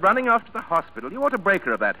 Oh, what's running off to the hospital? You ought to break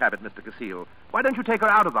her of that habit, Mr. Cassile. Why don't you take her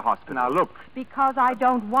out of the hospital? Now, look. Because I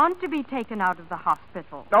don't want to be taken out of the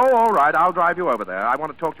hospital. Oh, all right. I'll drive you over there. I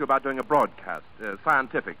want to talk to you about doing a broadcast.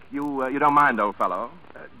 Scientific. You don't mind, old fellow?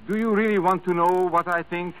 Do you really want to know what I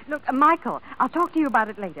think? Look, Michael, I'll talk to you about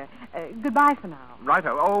it later. Goodbye for now.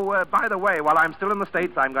 Righto. Oh, by the way, while I'm still in the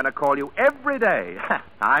States, I'm going to call you every day.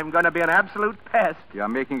 I'm going to be an absolute pest. You're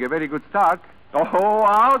making a very good start. Oh,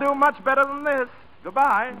 I'll do much better than this.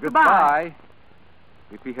 Goodbye. Goodbye.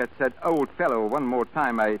 If he had said old fellow one more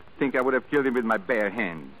time, I think I would have killed him with my bare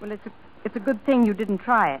hands. Well, it's a good thing you didn't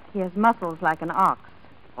try it. He has muscles like an ox.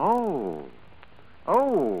 Oh.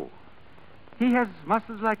 He has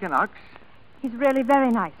muscles like an ox? He's really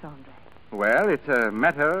very nice, Andre. Well, it's a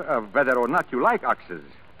matter of whether or not you like oxes.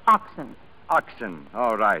 Oxen. Oxen.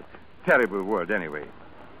 All right. Terrible word, anyway.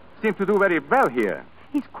 Seems to do very well here.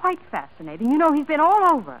 He's quite fascinating. You know, he's been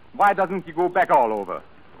all over. Why doesn't he go back all over?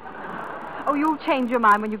 Oh, you'll change your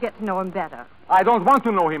mind when you get to know him better. I don't want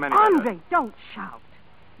to know him any better. Andre, don't shout.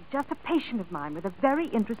 He's just a patient of mine with a very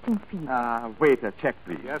interesting fever. Waiter, check,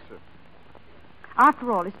 please. Yes, sir.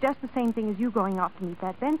 After all, it's just the same thing as you going off to meet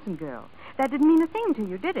that Benson girl. That didn't mean a thing to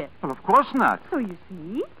you, did it? Well, of course not. So you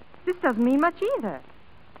see, this doesn't mean much either.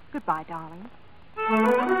 Goodbye, darling.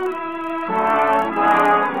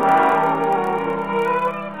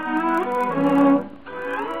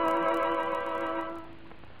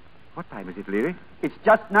 What time is it, Leary? It's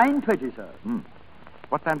just 9:20, sir.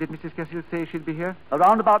 What time did Mrs. Cassile say she'd be here?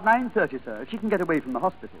 Around about 9:30, sir. She can get away from the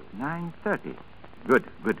hospital. 9:30. Good.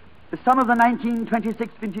 Some of the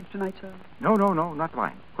 1926 vintage tonight, sir? No, not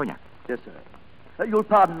wine. Cognac. Yes, sir. You'll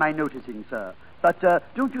pardon my noticing, sir, but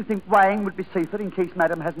don't you think wine would be safer in case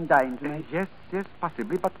Madam hasn't dined tonight? Yes,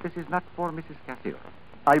 possibly, but this is not for Mrs. Cassile.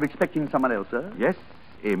 Are you expecting someone else, sir? Yes,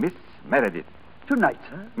 a Miss Meredith. Tonight,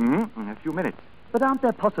 sir? In a few minutes. But aren't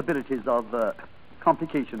there possibilities of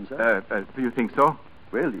complications, sir? Do you think so?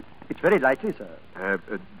 Well, it's very likely, sir.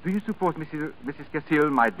 Do you suppose Mrs. Cassile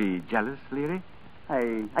might be jealous, Leary?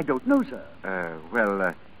 I don't know, sir.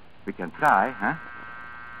 Well, we can try, huh?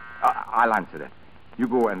 I'll answer that. You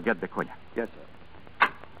go and get the cognac. Yes, sir.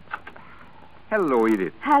 Hello,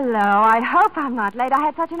 Edith. Hello. I hope I'm not late. I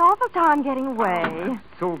had such an awful time getting away. I'm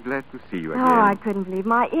so glad to see you again. Oh, I couldn't believe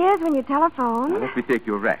my ears when you telephoned. Now, let me take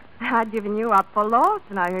your wrap. I'd given you up for lost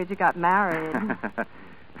when I heard you got married.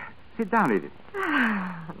 Sit down, Edith.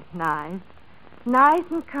 Nice. Nice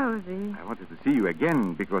and cozy. I wanted to see you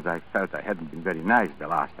again because I felt I hadn't been very nice the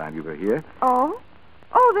last time you were here. Oh?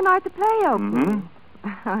 Oh, the night the play opened.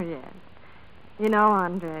 Mm-hmm. Oh, yes. You know,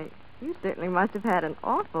 Andre, you certainly must have had an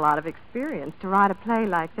awful lot of experience to write a play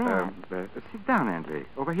like that. Sit down, Andre.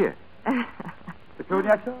 Over here. The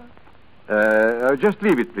cognac, sir? Just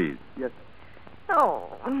leave it, please. Yes, sir.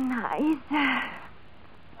 Oh, nice.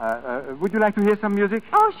 Would you like to hear some music?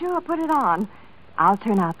 Oh, sure. Put it on. I'll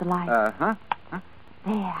turn out the light. Huh?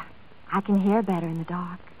 There. I can hear better in the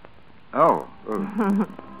dark. Oh.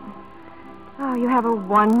 Oh, you have a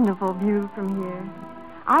wonderful view from here.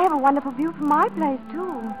 I have a wonderful view from my place,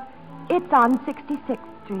 too. It's on 66th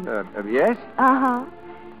Street. Yes? Uh-huh.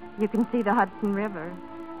 You can see the Hudson River.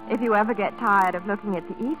 If you ever get tired of looking at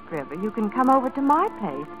the East River, you can come over to my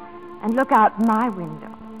place and look out my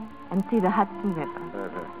window and see the Hudson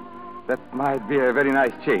River. That might be a very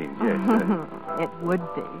nice change, yes. It would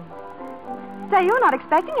be. Say, you're not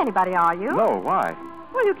expecting anybody, are you? No, why?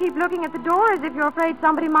 Well, you keep looking at the door as if you're afraid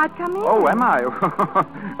somebody might come in. Oh, am I?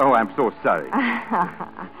 Oh, I'm so sorry.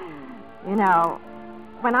 You know,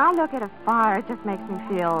 when I look at a fire, it just makes me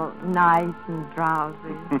feel nice and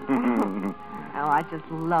drowsy. Oh, I just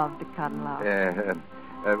love to cuddle up.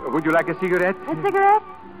 Would you like a cigarette? A cigarette?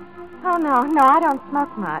 Oh, no, I don't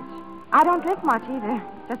smoke much. I don't drink much either,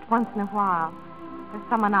 just once in a while. With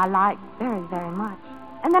someone I like very, very much.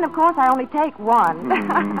 And then, of course, I only take one.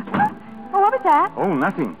 Oh, what was that? Oh,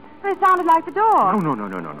 nothing. It sounded like the door.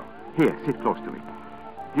 No. Here, sit close to me.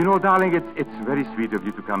 You know, darling, it's very sweet of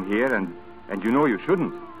you to come here, and you know you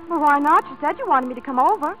shouldn't. Well, why not? You said you wanted me to come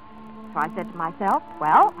over. So I said to myself,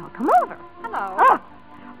 well, I'll come over. Hello.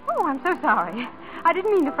 Oh, I'm so sorry. I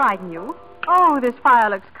didn't mean to frighten you. Oh, this fire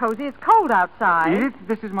looks cozy. It's cold outside. Edith,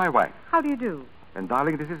 this is my wife. How do you do? And,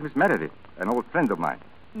 darling, this is Miss Meredith, an old friend of mine.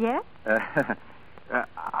 Yes?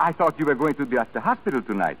 I thought you were going to be at the hospital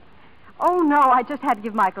tonight. Oh, no, I just had to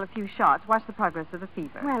give Michael a few shots, watch the progress of the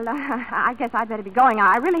fever. Well, I guess I'd better be going.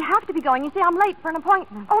 I really have to be going. You see, I'm late for an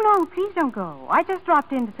appointment. Oh, no, please don't go. I just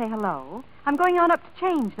dropped in to say hello. I'm going on up to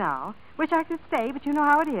change now. Wish I could stay, but you know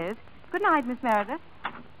how it is. Good night, Miss Meredith.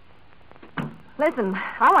 Listen,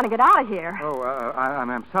 I want to get out of here. Oh,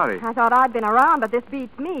 I'm sorry. I thought I'd been around, but this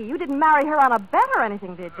beats me. You didn't marry her on a bet or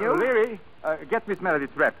anything, did you? Leary, get Miss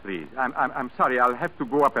Meredith's rep, please. I'm sorry. I'll have to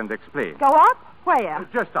go up and explain. Go up? Where?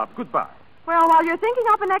 Just up. Goodbye. Well, while you're thinking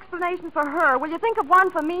up an explanation for her, will you think of one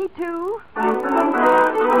for me, too?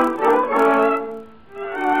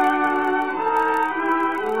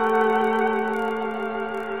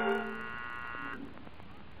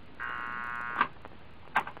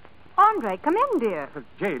 Andre, come in, dear.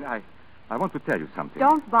 Jane, I want to tell you something.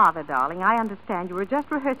 Don't bother, darling. I understand. You were just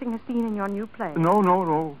rehearsing a scene in your new play.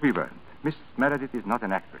 No, we weren't. Miss Meredith is not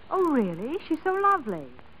an actress. Oh, really? She's so lovely.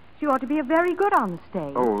 She ought to be very good on the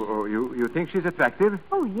stage. Oh, you think she's attractive?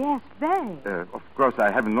 Oh, yes, very. Of course,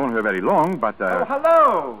 I haven't known her very long, but... Oh,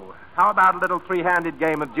 hello. How about a little three-handed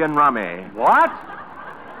game of gin rummy? What?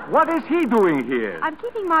 What is he doing here? I'm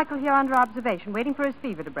keeping Michael here under observation, waiting for his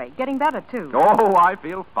fever to break. Getting better, too. Oh, I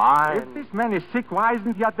feel fine. If this man is sick, why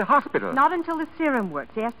isn't he at the hospital? Not until the serum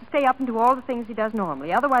works. He has to stay up and do all the things he does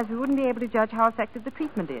normally. Otherwise, we wouldn't be able to judge how effective the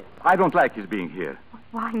treatment is. I don't like his being here.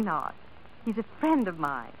 Why not? He's a friend of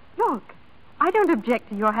mine. Look, I don't object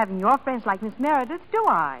to your having your friends like Miss Meredith, do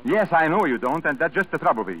I? Yes, I know you don't, and that's just the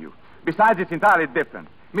trouble with you. Besides, it's entirely different.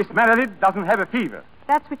 Miss Meredith doesn't have a fever.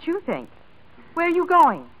 That's what you think. Where are you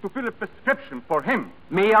going? To fill a prescription for him.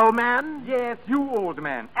 Me, old man? Yes, you, old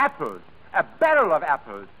man. Apples. A barrel of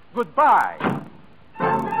apples. Goodbye.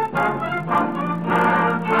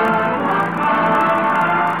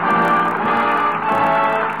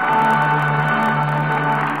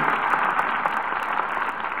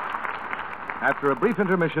 After a brief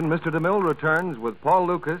intermission, Mr. DeMille returns with Paul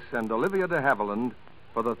Lucas and Olivia de Havilland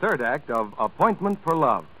for the third act of Appointment for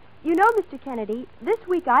Love. You know, Mr. Kennedy, this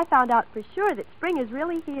week I found out for sure that spring is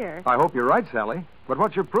really here. I hope you're right, Sally. But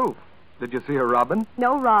what's your proof? Did you see a robin?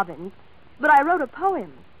 No robins. But I wrote a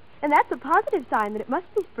poem. And that's a positive sign that it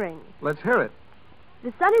must be spring. Let's hear it.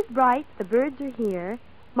 The sun is bright, the birds are here.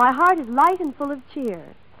 My heart is light and full of cheer.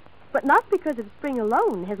 But not because of spring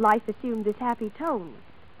alone has life assumed this happy tone.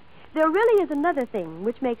 There really is another thing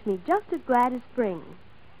which makes me just as glad as spring.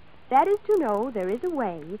 That is to know there is a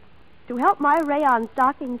way to help my rayon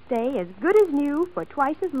stocking stay as good as new for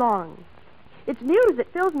twice as long. It's news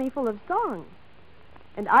that fills me full of song.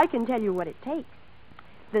 And I can tell you what it takes.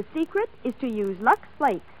 The secret is to use Lux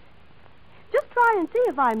Flakes. Just try and see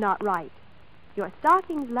if I'm not right. Your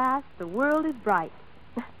stockings last, the world is bright.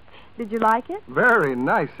 Did you like it? Very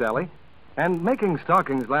nice, Sally. And making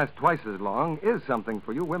stockings last twice as long is something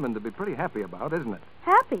for you women to be pretty happy about, isn't it?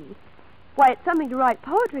 Happy? Why, it's something to write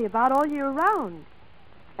poetry about all year round.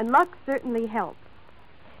 And Lux certainly helps.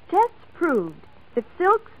 Tests proved that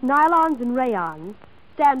silks, nylons, and rayons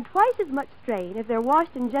stand twice as much strain if they're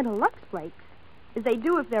washed in gentle Lux Flakes as they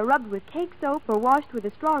do if they're rubbed with cake soap or washed with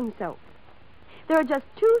a strong soap. There are just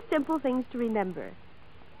two simple things to remember.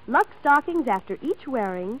 Lux stockings after each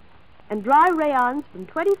wearing, and dry rayons from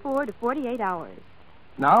 24 to 48 hours.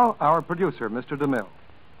 Now, our producer, Mr. DeMille.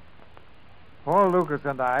 Paul Lucas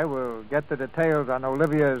and I will get the details on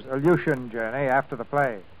Olivia's Aleutian journey after the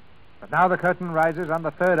play. But now the curtain rises on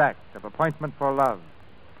the third act of Appointment for Love,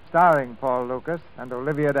 starring Paul Lucas and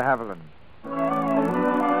Olivia de Havilland.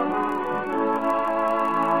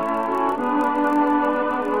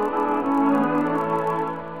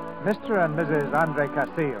 Mr. and Mrs. Andre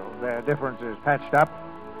Castile, their differences patched up,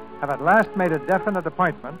 have at last made a definite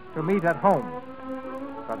appointment to meet at home.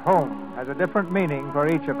 But home has a different meaning for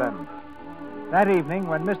each of them. That evening,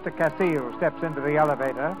 when Mr. Castile steps into the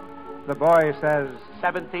elevator, the boy says,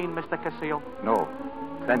 17, Mr. Castile? No,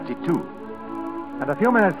 22. And a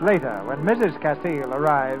few minutes later, when Mrs. Castile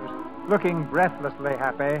arrives, looking breathlessly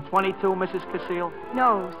happy, 22, Mrs. Castile?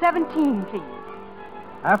 No, 17, please.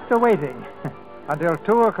 After waiting until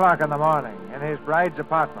 2 o'clock in the morning in his bride's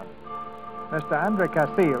apartment, Mr. Andre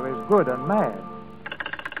Castile is good and mad.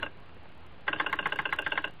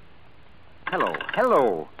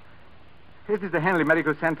 Hello. This is the Henley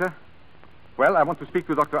Medical Center. Well, I want to speak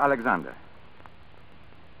to Dr. Alexander.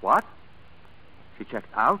 What? She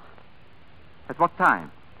checked out? At what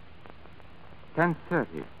time?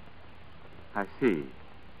 10:30. I see.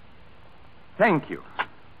 Thank you.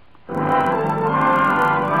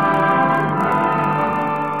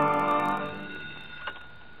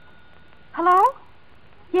 Hello?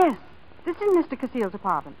 Yes, this is Mr. Cassill's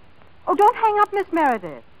apartment. Oh, don't hang up, Miss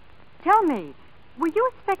Meredith. Tell me, were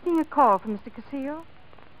you expecting a call from Mr. Cassill?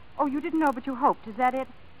 Oh, you didn't know, but you hoped. Is that it?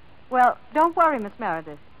 Well, don't worry, Miss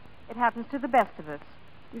Meredith. It happens to the best of us.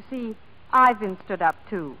 You see, I've been stood up,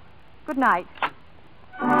 too. Good night.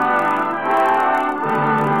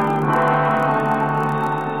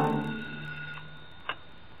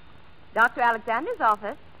 Dr. Alexander's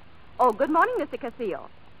office. Oh, good morning, Mr. Cassill.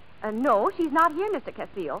 No, she's not here, Mr.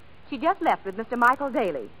 Cassill. She just left with Mr. Michael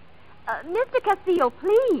Daly. Mr. Cassill,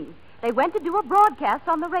 please. They went to do a broadcast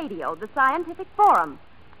on the radio, the Scientific Forum.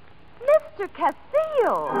 Mr.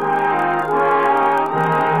 Cassill!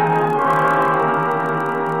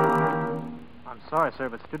 I'm sorry, sir,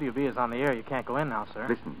 but Studio B is on the air. You can't go in now, sir.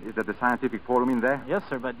 Listen, is there the Scientific Forum in there? Yes,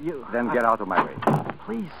 sir, but you... Then get out of my way.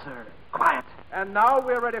 Please, sir. Quiet. And now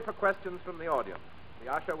we're ready for questions from the audience.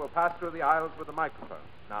 The usher will pass through the aisles with the microphone.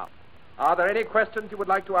 Now, are there any questions you would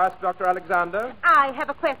like to ask Dr. Alexander? I have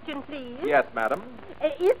a question, please. Yes, madam.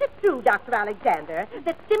 Is it true, Dr. Alexander,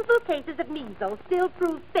 that simple cases of measles still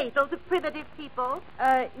prove fatal to primitive people?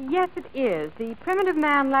 Yes, it is. The primitive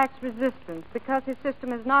man lacks resistance because his system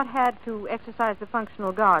has not had to exercise the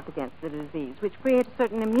functional guards against the disease, which creates a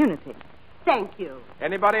certain immunity. Thank you.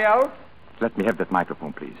 Anybody else? Let me have that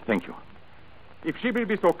microphone, please. Thank you. If she will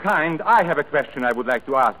be so kind, I have a question I would like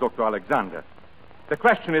to ask Dr. Alexander. The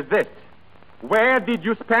question is this. Where did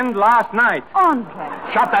you spend last night? Andre.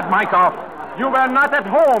 Shut that mic off. You were not at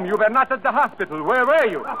home. You were not at the hospital. Where were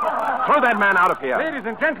you? Throw that man out of here. Ladies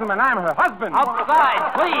and gentlemen, I'm her husband.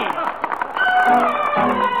 Outside, please.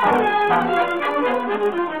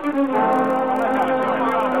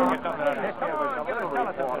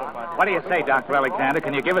 What do you say, Dr. Alexander?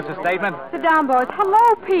 Can you give us a statement? Sit down, boys.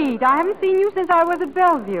 Hello, Pete. I haven't seen you since I was at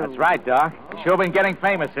Bellevue. That's right, Doc. You've sure been getting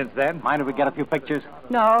famous since then. Mind if we get a few pictures?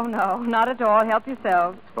 No, not at all. Help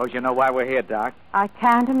yourselves. Suppose you know why we're here, Doc. I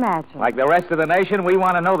can't imagine. Like the rest of the nation, we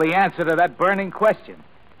want to know the answer to that burning question.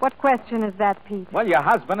 What question is that, Pete? Well, your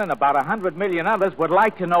husband and about 100 million others would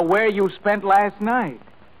like to know where you spent last night.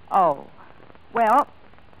 Oh. Well,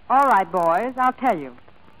 all right, boys. I'll tell you.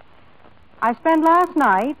 I spent last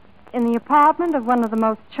night in the apartment of one of the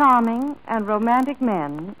most charming and romantic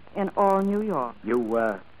men in all New York. You,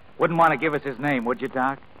 wouldn't want to give us his name, would you,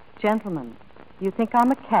 Doc? Gentlemen, you think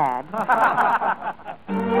I'm a cad?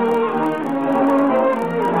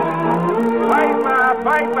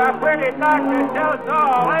 Fight my pretty doctor, tell us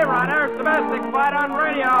all. Hey, Runner, domestic fight on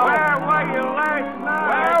radio. Where were you last night?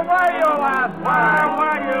 Where were you last night? Where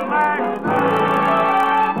were you last night?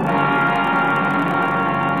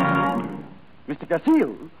 Mr.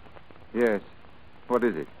 Cassill? Yes. What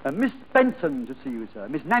is it? Miss Benson to see you, sir.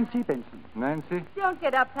 Miss Nancy Benson. Nancy? Don't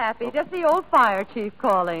get up, Pappy. Just the old fire chief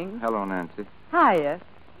calling. Hello, Nancy. Hiya.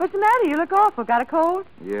 What's the matter? You look awful. Got a cold?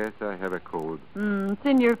 Yes, I have a cold. It's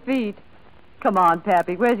in your feet. Come on,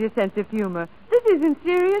 Pappy. Where's your sense of humor? This isn't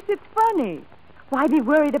serious. It's funny. Why be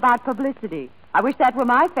worried about publicity? I wish that were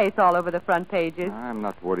my face all over the front pages. I'm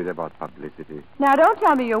not worried about publicity. Now, don't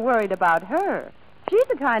tell me you're worried about her. She's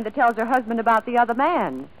the kind that tells her husband about the other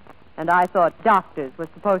man. And I thought doctors were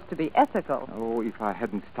supposed to be ethical. Oh, if I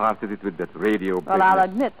hadn't started it with that radio business. Well, I'll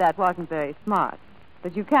admit that wasn't very smart.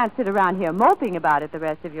 But you can't sit around here moping about it the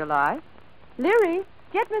rest of your life. Leary,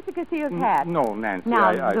 get Mr. Cassill's hat. No, Nancy,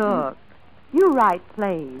 Now, look. You write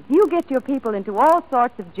plays. You get your people into all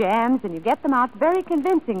sorts of jams, and you get them out very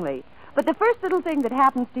convincingly. But the first little thing that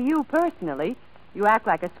happens to you personally, you act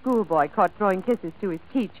like a schoolboy caught throwing kisses to his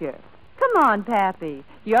teacher. Come on, Pappy.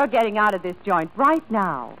 You're getting out of this joint right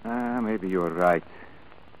now. Maybe you're right.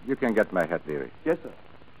 You can get my hat, Leary. Yes, sir.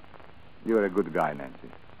 You're a good guy, Nancy.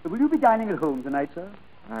 Will you be dining at home tonight, sir?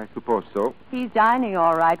 I suppose so. He's dining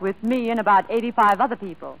all right with me and about 85 other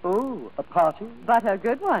people. Oh, a party? But a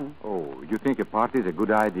good one. Oh, you think a party's a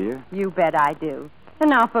good idea? You bet I do. And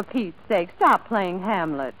now, for Pete's sake, stop playing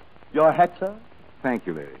Hamlet. Your hat, sir? Thank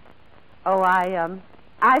you, Leary. Oh,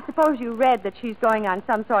 I suppose you read that she's going on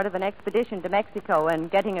some sort of an expedition to Mexico and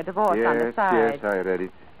getting a divorce on the side. Yes, I read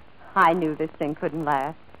it. I knew this thing couldn't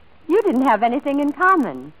last. You didn't have anything in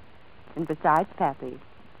common. And besides, Pappy,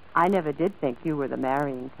 I never did think you were the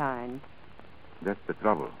marrying kind. That's the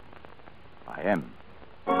trouble. I am.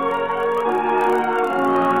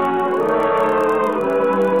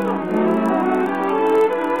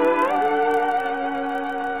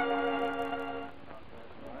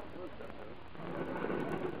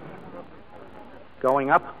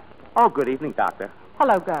 Going up? Oh, good evening, Doctor.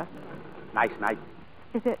 Hello, Gus. Nice night.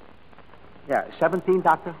 Is it... Yeah, 17,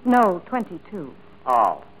 Doctor? No, 22.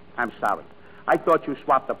 Oh, I'm sorry. I thought you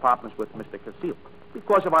swapped apartments with Mr. Casile.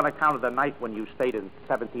 Because of on account of the night when you stayed in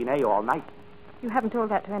 17A all night. You haven't told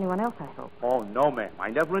that to anyone else, I hope. Oh, no, ma'am. I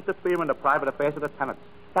never interfere in the private affairs of the tenants.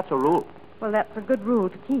 That's a rule. Well, that's a good rule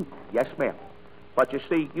to keep. Yes, ma'am. But you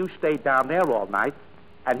see, you stayed down there all night,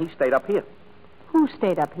 and he stayed up here. Who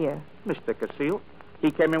stayed up here? Mr. Casile.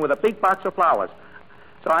 He came in with a big box of flowers.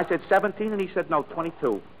 So I said 17, and he said, no,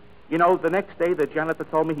 22. You know, the next day, the janitor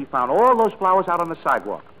told me he found all those flowers out on the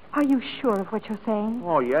sidewalk. Are you sure of what you're saying?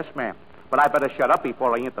 Oh, yes, ma'am. But I better shut up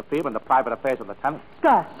before I interfere in the private affairs of the tenants.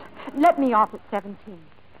 Gus, let me off at 17.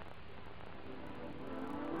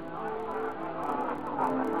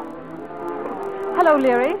 Hello,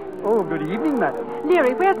 Leary. Oh, good evening, madam.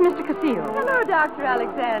 Leary, where's Mr. Casile? Hello, Dr.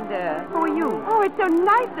 Alexander. Who are you? Oh, it's so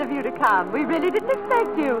nice of you to come. We really didn't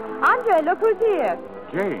expect you. Andre, look who's here.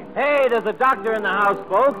 Jane. Hey, there's a doctor in the house,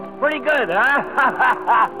 folks. Pretty good,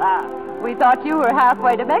 huh? We thought you were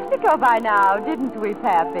halfway to Mexico by now, didn't we,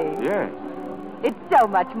 Pappy? Yes. It's so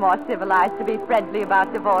much more civilized to be friendly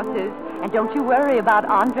about divorces. And don't you worry about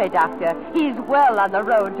Andre, Doctor. He's well on the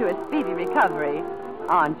road to a speedy recovery.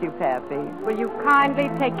 Aren't you, Pappy? Will you kindly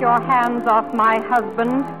take your hands off my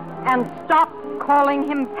husband and stop calling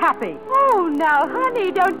him Pappy? Oh, now,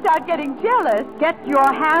 honey, don't start getting jealous. Get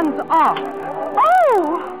your hands off.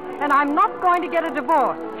 Oh! And I'm not going to get a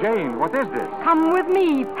divorce. Jane, what is this? Come with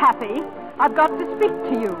me, Pappy. I've got to speak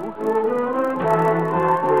to you.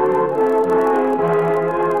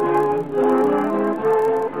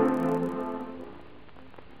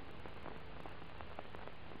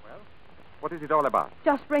 What is it all about?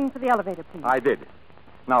 Just ring for the elevator, please. I did.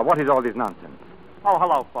 Now, what is all this nonsense? Oh,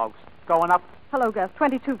 hello, folks. Going up? Hello, Gus.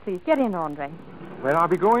 22, please. Get in, Andre. Where are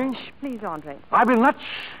we going? Shh, please, Andre. I will not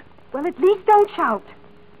Well, at least don't shout.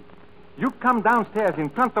 You come downstairs in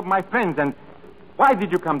front of my friends, and why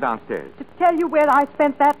did you come downstairs? To tell you where I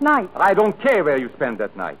spent that night. I don't care where you spent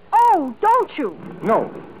that night. Oh, don't you?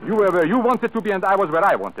 No. You were where you wanted to be, and I was where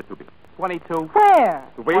I wanted to be. 22. Where?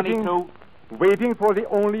 Waiting. 22. Waiting for the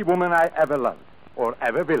only woman I ever loved, or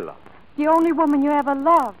ever will love. The only woman you ever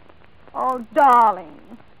loved. Oh, darling.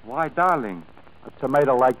 Why, darling? A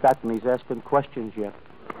tomato like that, and he's asking questions yet.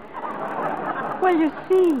 Well, you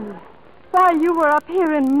see, while you were up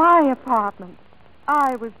here in my apartment,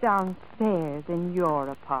 I was downstairs in your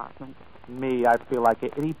apartment. Me, I feel like a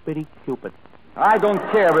itty-bitty Cupid. I don't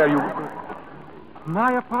care where you...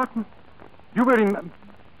 My apartment? You were in...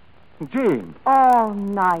 Jane. All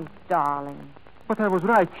night, darling. But I was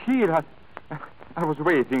right here. I was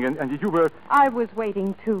waiting, and you were... I was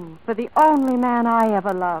waiting, too, for the only man I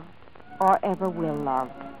ever loved, or ever will love.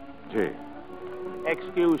 Jane.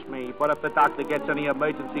 Excuse me, but if the doctor gets any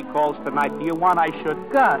emergency calls tonight, do you want I should...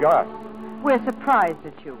 Gus. Gus. We're surprised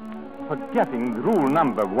at you. Forgetting rule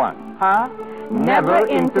number 1. Huh? Never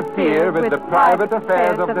interfere with the private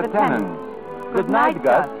affairs of the tenants. Good night,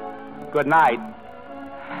 Gus. Good night.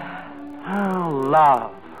 Oh,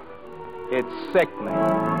 love. It's sickening.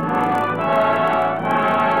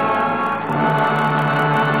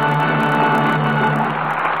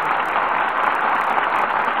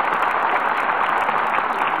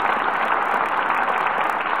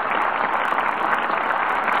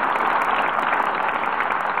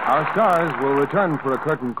 Our stars will return for a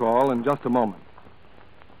curtain call in just a moment.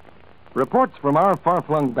 Reports from our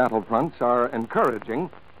far-flung battlefronts are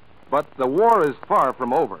encouraging, but the war is far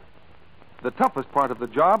from over. The toughest part of the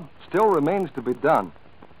job still remains to be done.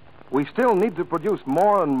 We still need to produce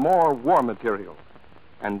more and more war material,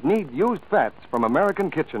 and need used fats from American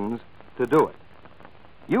kitchens to do it.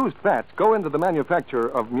 Used fats go into the manufacture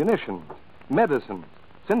of munitions, medicines,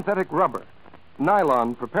 synthetic rubber,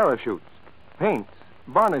 nylon for parachutes, paints,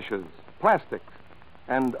 varnishes, plastics,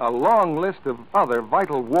 and a long list of other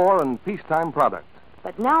vital war and peacetime products.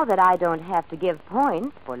 But now that I don't have to give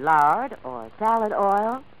points for lard or salad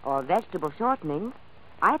oil or vegetable shortening,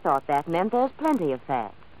 I thought that meant there's plenty of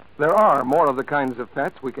fat. There are more of the kinds of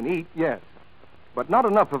fats we can eat, yes, but not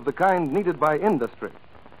enough of the kind needed by industry.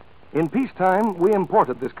 In peacetime, we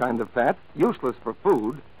imported this kind of fat, useless for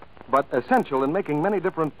food, but essential in making many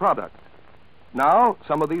different products. Now,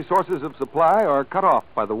 some of these sources of supply are cut off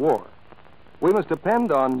by the war. We must depend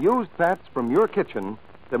on used fats from your kitchen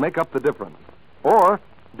to make up the difference, or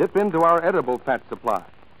dip into our edible fat supply.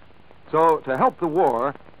 So, to help the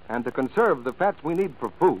war and to conserve the fats we need for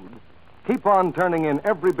food, keep on turning in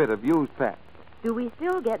every bit of used fat. Do we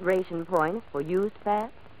still get ration points for used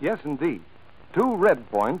fat? Yes, indeed. 2 red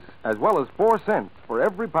points, as well as 4 cents for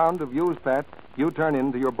every pound of used fat you turn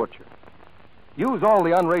in to your butcher. Use all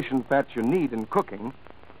the unrationed fats you need in cooking,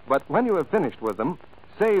 but when you have finished with them,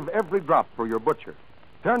 Save every drop for your butcher.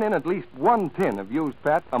 Turn in at least 1 tin of used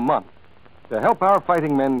fat a month to help our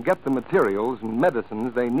fighting men get the materials and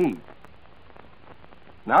medicines they need.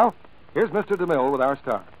 Now, here's Mr. DeMille with our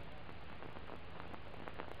star.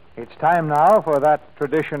 It's time now for that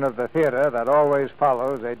tradition of the theater that always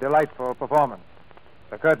follows a delightful performance,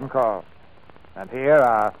 the curtain call. And here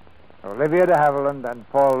are Olivia de Havilland and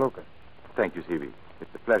Paul Lukas. Thank you, C.B.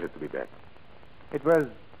 It's a pleasure to be back. It was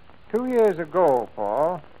 2 years ago,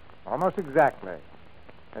 Paul, almost exactly,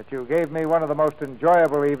 that you gave me one of the most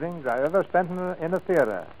enjoyable evenings I ever spent in a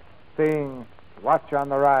theater, seeing Watch on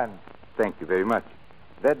the Rhine. Thank you very much.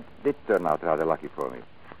 That did turn out rather lucky for me.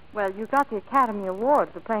 Well, you got the Academy Award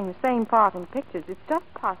for playing the same part in pictures. It's just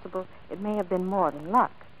possible it may have been more than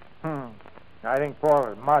luck. I think Paul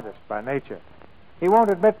is modest by nature. He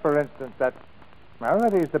won't admit, for instance, that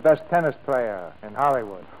he's the best tennis player in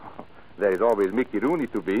Hollywood. There is always Mickey Rooney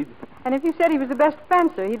to beat. And if you said he was the best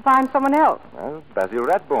fencer, he'd find someone else. Well, Basil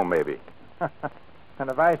Rathbone, maybe. And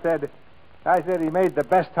if I said he made the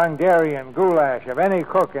best Hungarian goulash of any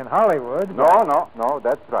cook in Hollywood... No,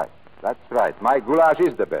 that's right. That's right. My goulash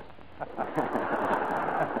is the best.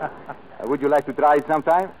 Would you like to try it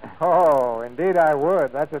sometime? Oh, indeed I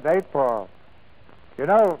would. That's a date, Paul. You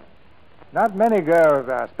know, not many girls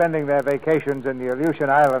are spending their vacations in the Aleutian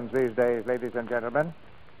Islands these days, ladies and gentlemen.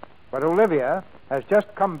 But Olivia has just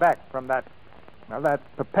come back from that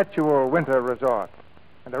perpetual winter resort.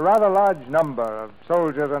 And a rather large number of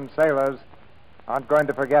soldiers and sailors aren't going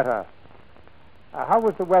to forget her. How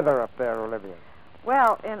was the weather up there, Olivia?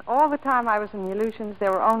 Well, in all the time I was in the Aleutians,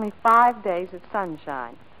 there were only 5 days of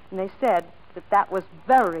sunshine. And they said that was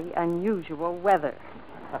very unusual weather.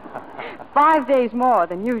 5 days more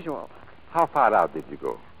than usual. How far out did you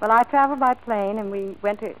go? Well, I traveled by plane, and we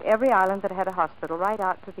went to every island that had a hospital, right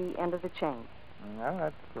out to the end of the chain. Well,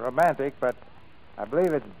 that's romantic, but I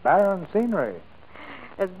believe it's barren scenery.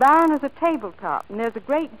 As barren as a tabletop, and there's a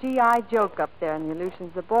great G.I. joke up there in the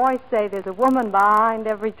Aleutians. The boys say there's a woman behind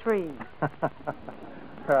every tree.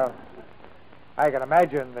 Well, I can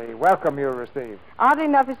imagine the welcome you received. Oddly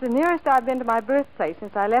enough, it's the nearest I've been to my birthplace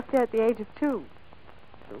since I left here at the age of 2.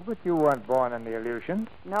 But you weren't born in the Aleutians.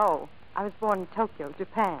 No, I was born in Tokyo,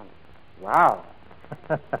 Japan. Wow.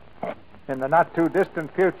 In the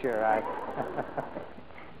not-too-distant future,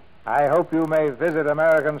 I hope you may visit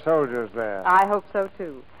American soldiers there. I hope so,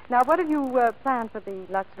 too. Now, what have you planned for the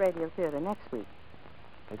Lux Radio Theater next week?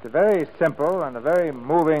 It's a very simple and a very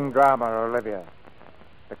moving drama, Olivia.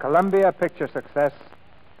 The Columbia picture success,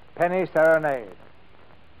 Penny Serenade.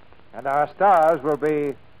 And our stars will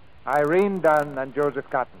be Irene Dunn and Joseph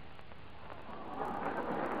Cotton.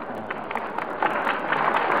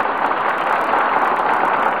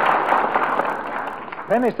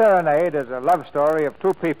 Penny Serenade is a love story of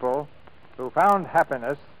two people who found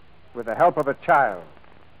happiness with the help of a child.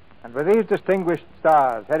 And with these distinguished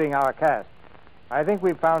stars heading our cast, I think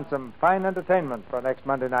we've found some fine entertainment for next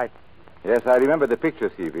Monday night. Yes, I remember the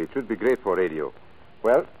picture, Stevie. It should be great for radio.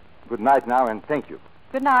 Well, good night now, and thank you.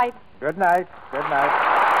 Good night. Good night. Good night.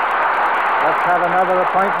 Let's have another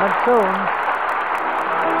appointment soon.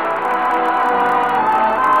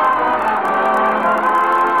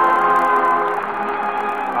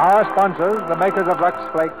 Our sponsors, the makers of Lux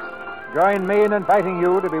Flakes, join me in inviting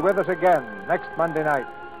you to be with us again next Monday night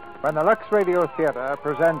when the Lux Radio Theater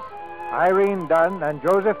presents Irene Dunn and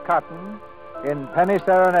Joseph Cotton in Penny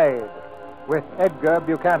Serenade with Edgar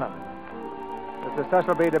Buchanan. This is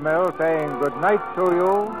Cecil B. DeMille saying good night to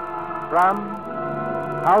you from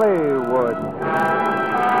Hollywood.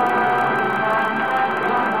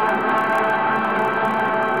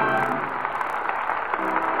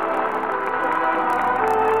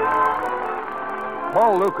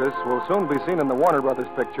 Paul Lukas will soon be seen in the Warner Brothers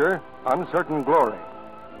picture, Uncertain Glory.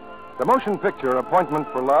 The motion picture Appointment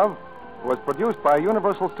for Love was produced by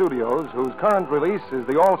Universal Studios, whose current release is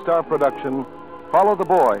the all-star production, Follow the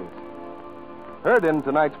Boys. Heard in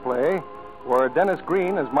tonight's play were Dennis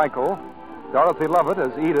Green as Michael, Dorothy Lovett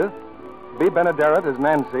as Edith, Bea Benaderet as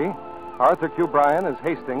Nancy, Arthur Q. Bryan as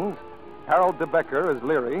Hastings, Harold DeBecker as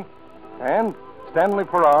Leary, and Stanley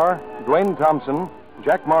Farrar, Dwayne Thompson,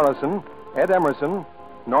 Jack Morrison, Ed Emerson,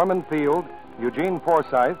 Norman Field, Eugene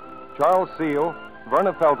Forsythe, Charles Seal,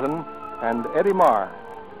 Verna Felton, and Eddie Marr.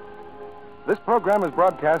 This program is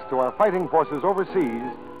broadcast to our fighting forces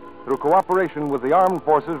overseas through cooperation with the Armed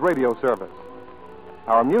Forces Radio Service.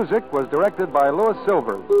 Our music was directed by Louis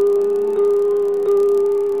Silvers.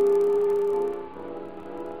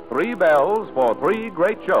 3 bells for 3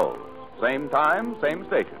 great shows. Same time, same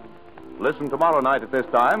station. Listen tomorrow night at this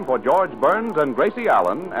time for George Burns and Gracie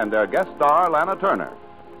Allen and their guest star, Lana Turner.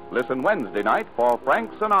 Listen Wednesday night for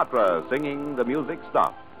Frank Sinatra singing the music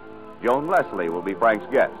stuff. Joan Leslie will be Frank's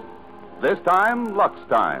guest. This time, Lux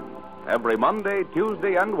Time. Every Monday,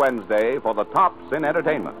 Tuesday, and Wednesday for the tops in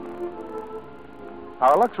entertainment.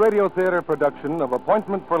 Our Lux Radio Theater production of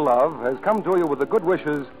Appointment for Love has come to you with the good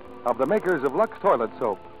wishes of the makers of Lux Toilet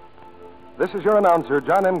Soap. This is your announcer,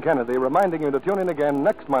 John M. Kennedy, reminding you to tune in again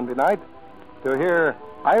next Monday night to hear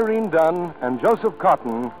Irene Dunn and Joseph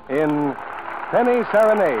Cotton in Penny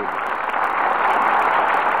Serenade.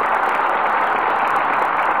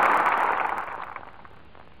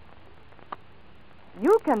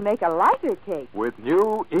 You can make a lighter cake. With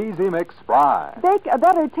new Easy Mix Spry. Bake a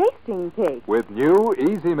better tasting cake. With new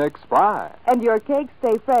Easy Mix Spry. And your cakes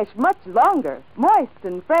stay fresh much longer. Moist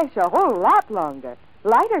and fresh a whole lot longer.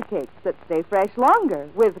 Lighter cakes that stay fresh longer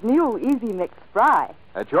with new Easy Mix Spry.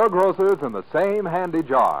 At your grocer's in the same handy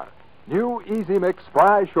jar. New Easy Mix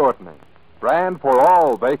Spry Shortening. Brand for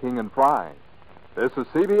all baking and frying. This is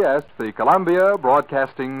CBS, the Columbia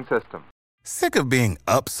Broadcasting System. Sick of being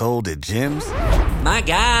upsold at gyms? My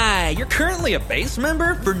guy, you're currently a base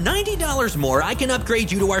member? For $90 more, I can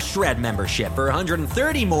upgrade you to our Shred membership. For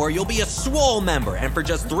 $130 more, you'll be a Swole member. And for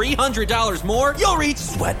just $300 more, you'll reach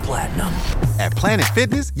Sweat Platinum. At Planet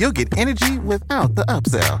Fitness, you'll get energy without the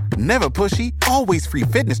upsell. Never pushy, always free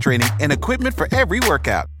fitness training and equipment for every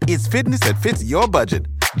workout. It's fitness that fits your budget.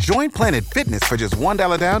 Join Planet Fitness for just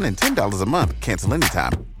 $1 down and $10 a month. Cancel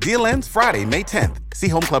anytime. Deal ends Friday, May 10th. See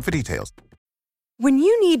Home Club for details. When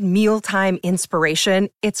you need mealtime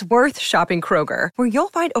inspiration, it's worth shopping Kroger, where you'll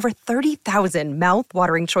find over 30,000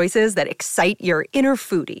 mouth-watering choices that excite your inner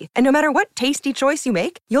foodie. And no matter what tasty choice you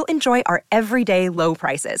make, you'll enjoy our everyday low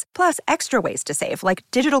prices, plus extra ways to save, like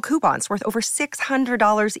digital coupons worth over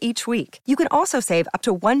 $600 each week. You can also save up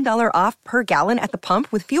to $1 off per gallon at the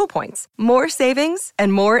pump with fuel points. More savings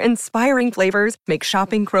and more inspiring flavors make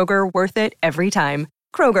shopping Kroger worth it every time.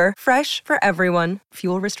 Kroger, fresh for everyone.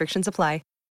 Fuel restrictions apply.